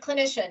 So as a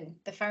clinician,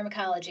 the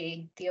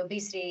pharmacology, the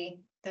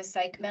obesity, the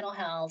psych mental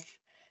health,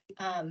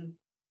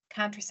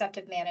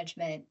 contraceptive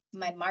management,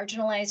 my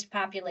marginalized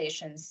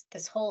populations,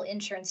 this whole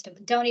insurance,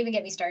 don't even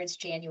get me started. It's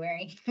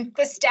January.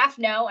 The staff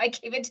know. I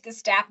came into the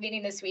staff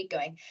meeting this week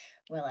going,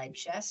 well, I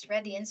just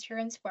read the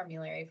insurance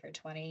formulary for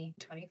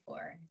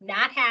 2024.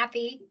 Not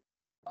happy.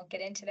 Won't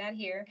get into that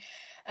here.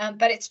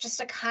 But it's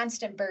just a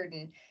constant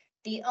burden.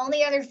 The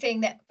only other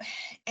thing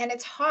and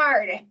it's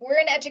hard, we're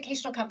an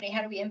educational company,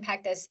 how do we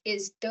impact this,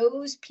 is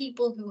those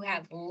people who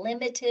have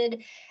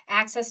limited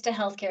access to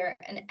healthcare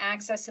and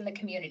access in the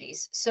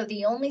communities. So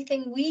the only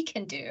thing we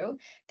can do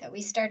that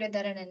we started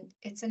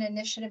it's an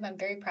initiative I'm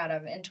very proud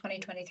of in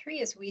 2023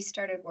 is we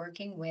started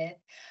working with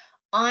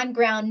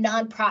on-ground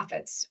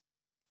nonprofits.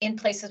 In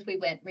places we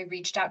went, we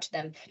reached out to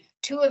them.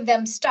 2 of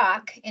them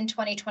stuck in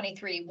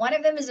 2023. One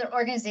of them is an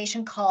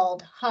organization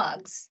called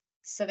HUGS,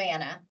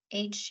 Savannah,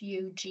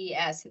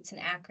 HUGS. It's an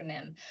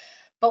acronym.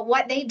 But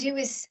what they do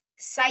is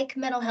psych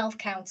mental health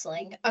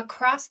counseling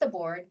across the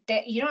board.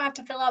 You don't have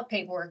to fill out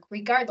paperwork,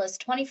 regardless,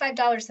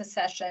 $25 a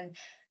session.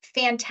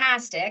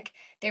 Fantastic.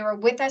 They were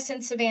with us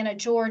in Savannah,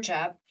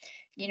 Georgia,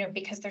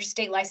 because their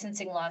state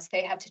licensing laws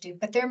they have to do,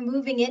 but they're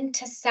moving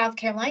into South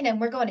Carolina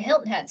and we're going to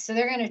Hilton Head. So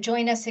they're going to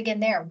join us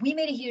again there. We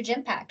made a huge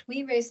impact.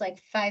 We raised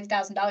like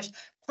 $5,000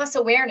 plus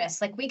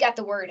awareness. Like we got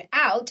the word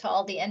out to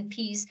all the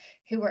NPs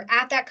who were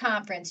at that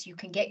conference. You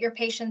can get your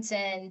patients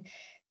in,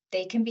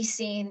 they can be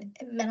seen.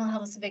 Mental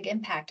health is a big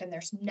impact and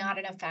there's not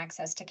enough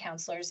access to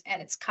counselors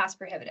and it's cost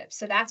prohibitive.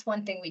 So that's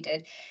one thing we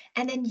did.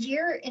 And then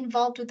you're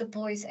involved with the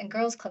Boys and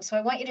Girls Club. So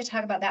I want you to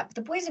talk about that. But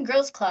the Boys and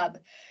Girls Club,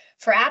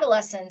 for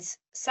adolescents,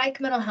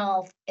 psych mental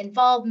health,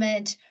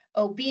 involvement,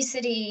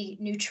 obesity,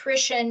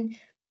 nutrition,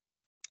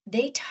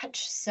 they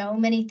touch so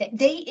many things.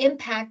 They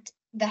impact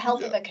the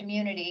health of the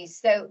community.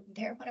 So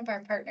they're one of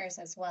our partners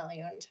as well.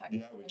 You want to talk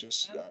about we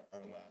just, our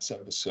last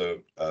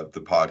episode of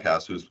the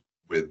podcast was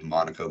with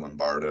Monica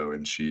Lombardo,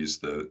 and she's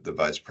the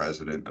vice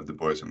president of the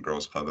Boys and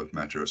Girls Club of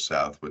Metro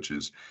South, which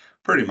is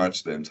pretty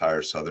much the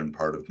entire southern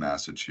part of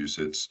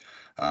Massachusetts.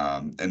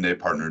 And they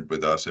partnered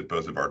with us at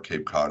both of our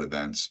Cape Cod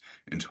events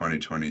in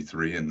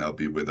 2023, and they'll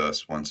be with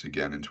us once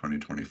again in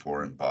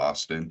 2024 in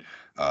Boston,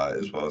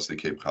 as well as the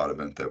Cape Cod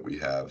event that we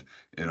have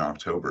in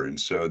October. And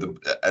so,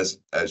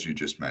 as you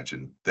just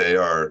mentioned, they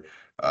are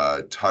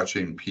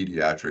touching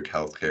pediatric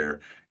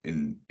healthcare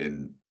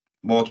in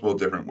multiple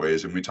different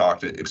ways, and we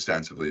talked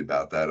extensively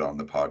about that on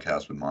the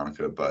podcast with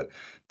Monica. But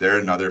they're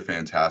another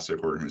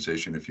fantastic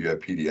organization. If you have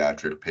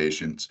pediatric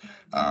patients,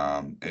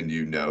 and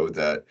you know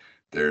that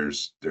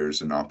there's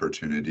an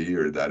opportunity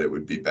or that it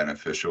would be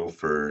beneficial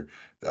for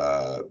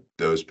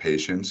those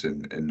patients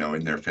and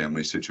knowing their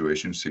family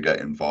situations to get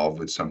involved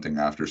with something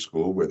after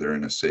school where they're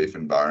in a safe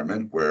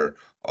environment where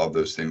all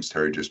those things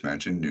Terri just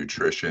mentioned,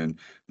 nutrition,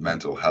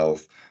 mental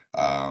health,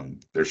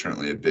 There's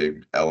certainly a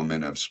big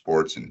element of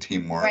sports and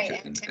teamwork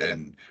Right,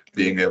 and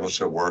being able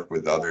to work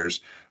with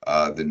others.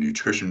 The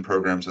nutrition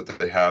programs that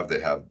they have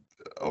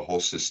a whole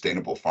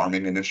sustainable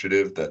farming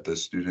initiative that the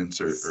students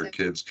or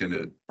kids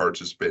can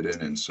participate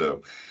in. And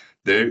so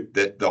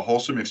the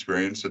wholesome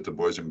experience that the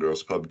Boys and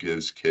Girls Club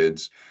gives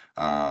kids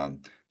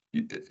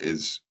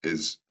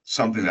is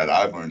something that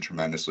I've learned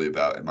tremendously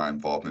about in my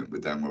involvement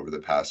with them over the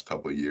past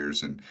couple of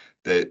years. And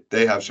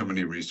they have so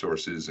many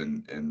resources,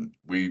 and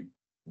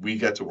we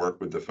get to work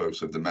with the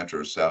folks of the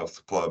Metro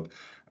South Club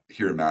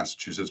here in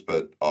Massachusetts,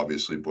 but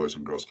obviously Boys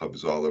and Girls Club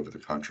is all over the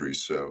country.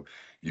 So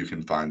you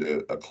can find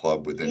a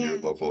club within your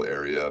local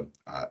area.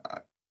 I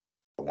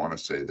want to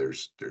say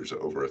there's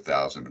over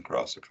 1,000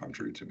 across the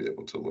country to be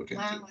able to look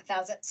into. Wow,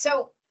 1,000.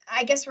 So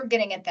I guess we're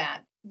getting at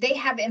that. They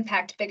have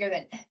impact bigger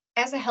than,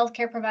 as a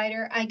healthcare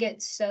provider, I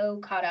get so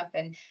caught up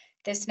in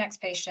this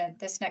next patient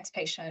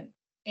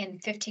in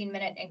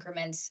 15-minute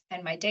increments,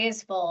 and my day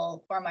is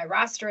full, or my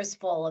roster is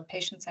full of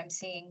patients I'm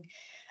seeing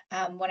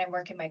when I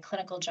work in my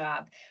clinical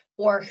job,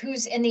 or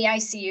who's in the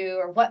ICU,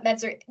 or what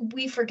meds are.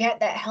 We forget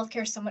that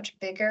healthcare is so much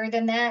bigger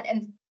than that.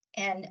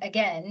 And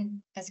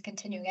again, as a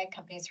continuing ed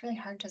company, it's really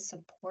hard to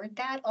support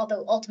that,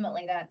 although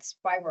ultimately that's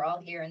why we're all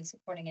here and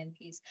supporting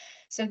NPs.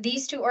 So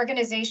these two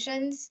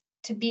organizations,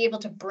 to be able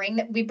to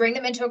we bring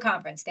them into a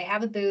conference. They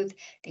have a booth,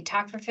 they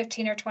talk for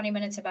 15 or 20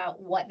 minutes about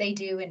what they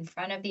do in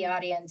front of the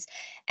audience.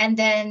 And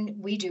then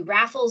we do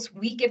raffles,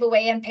 we give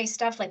away NPACE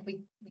stuff, like we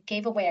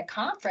gave away a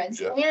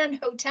conference and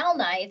hotel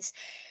nights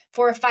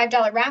for a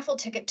 $5 raffle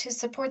ticket to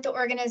support the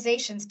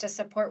organizations, to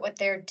support what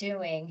they're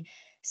doing.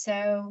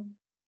 So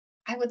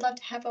I would love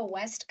to have a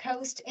West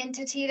Coast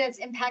entity that's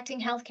impacting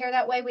healthcare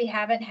that way. We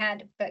haven't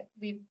had, but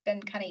we've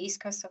been kind of East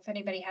Coast. So if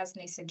anybody has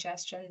any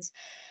suggestions,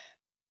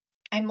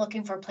 I'm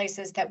looking for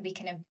places that we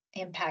can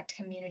impact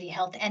community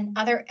health and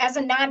as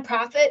a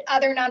nonprofit,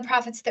 other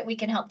nonprofits that we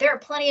can help. There are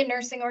plenty of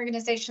nursing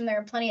organizations. There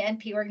are plenty of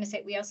NP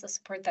organizations. We also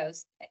support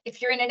those.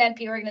 If you're in an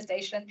NP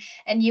organization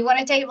and you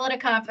want a table at a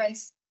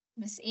conference,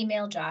 just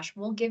email Josh.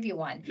 We'll give you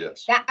one.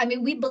 Yes.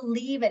 We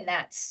believe in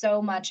that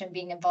so much and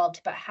being involved,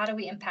 but how do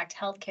we impact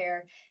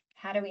healthcare?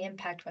 How do we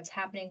impact what's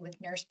happening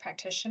with nurse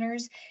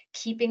practitioners,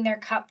 keeping their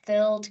cup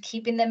filled,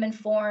 keeping them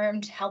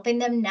informed, helping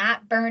them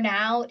not burn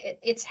out?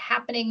 It's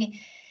happening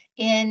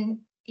in,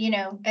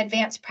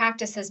 advanced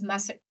practice as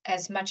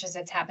much as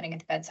it's happening at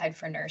the bedside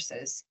for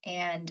nurses.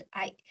 And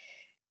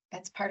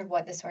that's part of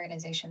what this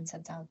organization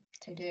sets out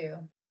to do.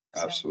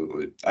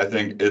 Absolutely. I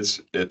think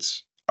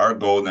it's our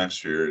goal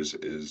next year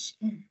is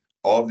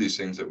all of these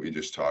things that we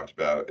just talked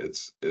about.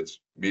 It's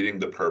meeting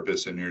the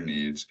purpose and your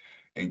needs,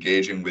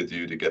 engaging with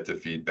you to get the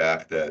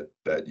feedback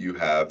that you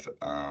have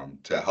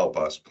to help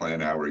us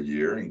plan our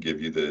year and give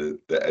you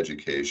the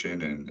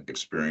education and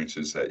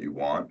experiences that you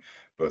want,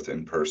 both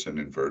in person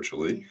and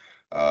virtually,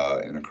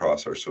 and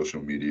across our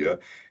social media.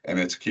 And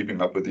it's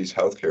keeping up with these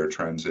healthcare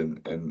trends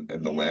and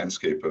the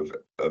landscape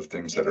of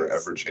things that are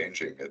ever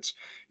changing. It's,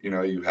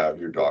 you have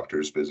your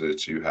doctor's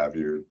visits, you have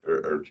your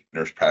or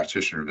nurse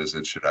practitioner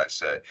visits, should I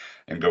say,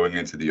 and going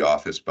into the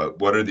office. But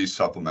what are these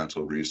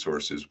supplemental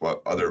resources?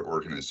 What other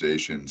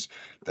organizations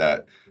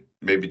that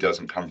maybe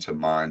doesn't come to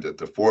mind at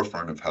the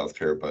forefront of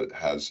healthcare, but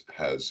has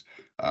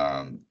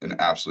an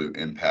absolute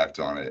impact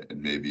on it,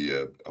 and maybe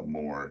a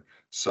more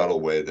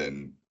subtle way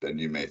than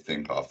you may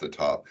think off the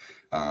top,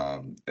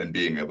 and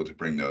being able to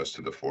bring those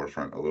to the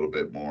forefront a little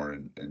bit more,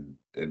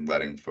 and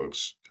letting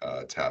folks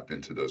tap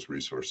into those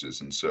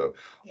resources. And so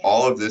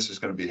all of this is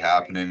going to be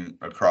happening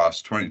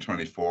across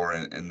 2024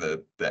 in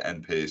the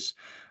NPACE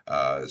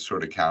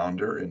sort of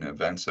calendar and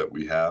events that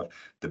we have.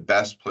 The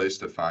best place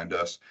to find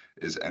us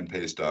is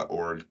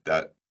npace.org.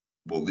 That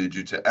will lead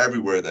you to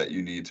everywhere that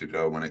you need to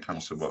go when it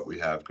comes to what we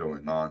have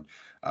going on.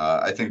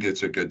 I think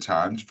it's a good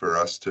time for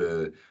us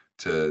to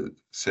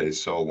say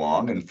so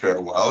long and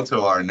farewell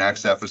till our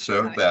next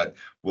episode that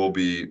we'll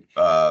be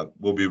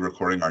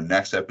recording. Our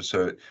next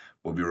episode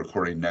we'll be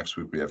recording next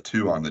week. We have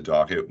two on the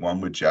docket,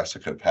 one with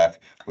Jessica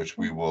Peck, which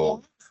we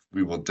will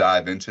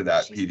dive into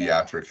that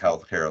pediatric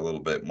healthcare a little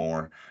bit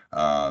more.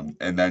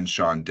 And then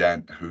Sean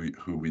Dent,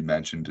 who we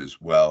mentioned as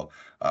well.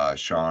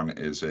 Sean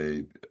is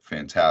a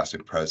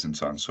fantastic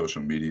presence on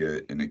social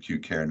media, an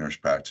acute care nurse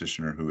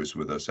practitioner who is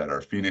with us at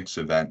our Phoenix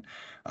event.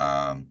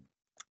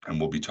 And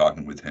we'll be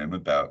talking with him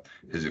about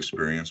his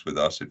experience with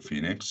us at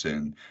Phoenix,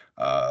 and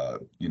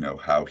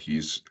how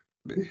he's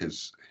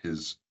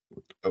his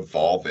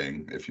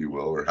evolving, if you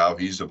will, or how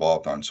he's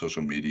evolved on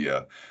social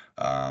media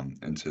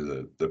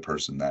into the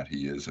person that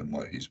he is and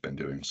what he's been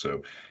doing.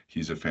 So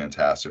he's a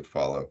fantastic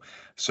follow.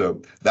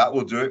 So that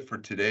will do it for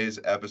today's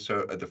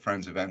episode of the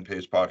Friends of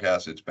NPACE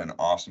podcast. It's been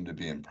awesome to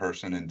be in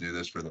person and do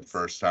this for the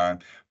first time.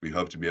 We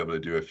hope to be able to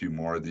do a few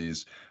more of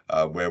these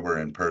where we're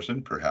in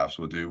person. Perhaps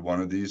we'll do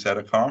one of these at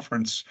a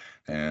conference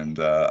and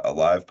a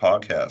live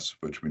podcast,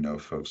 which we know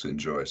folks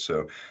enjoy.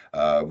 So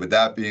with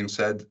that being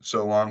said,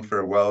 so long,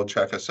 farewell.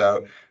 Check us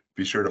out.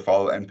 Be sure to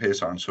follow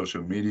NPACE on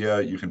social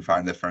media. You can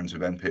find the Friends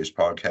of NPACE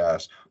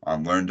podcast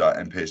on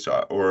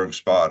learn.npace.org,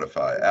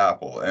 Spotify,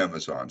 Apple,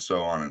 Amazon,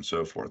 so on and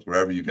so forth.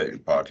 Wherever you get your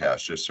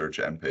podcast, just search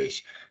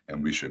NPACE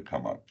and we should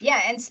come up.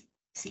 Yeah, and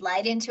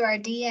slide into our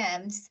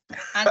DMs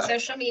on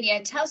social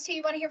media. Tell us who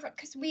you want to hear from,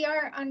 because we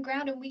are on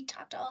ground and we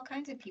talk to all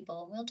kinds of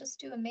people. We'll just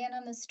do a man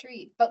on the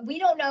street, but we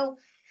don't know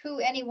who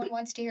anyone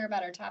wants to hear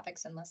about our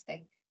topics unless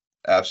they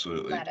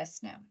Absolutely. let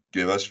us know.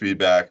 Give us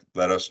feedback.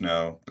 Let us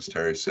know. As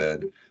Terry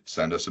said,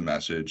 send us a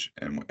message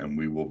and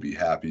we will be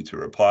happy to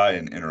reply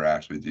and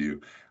interact with you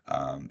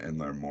and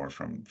learn more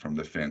from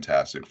the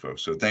fantastic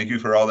folks. So thank you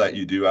for all that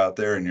you do out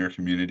there in your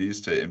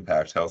communities to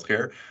impact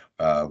healthcare.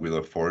 We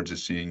look forward to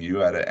seeing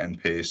you at an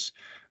NPACE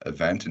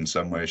event in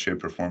some way,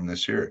 shape, or form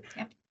this year.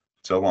 Yeah.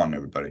 So long,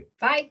 everybody.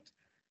 Bye.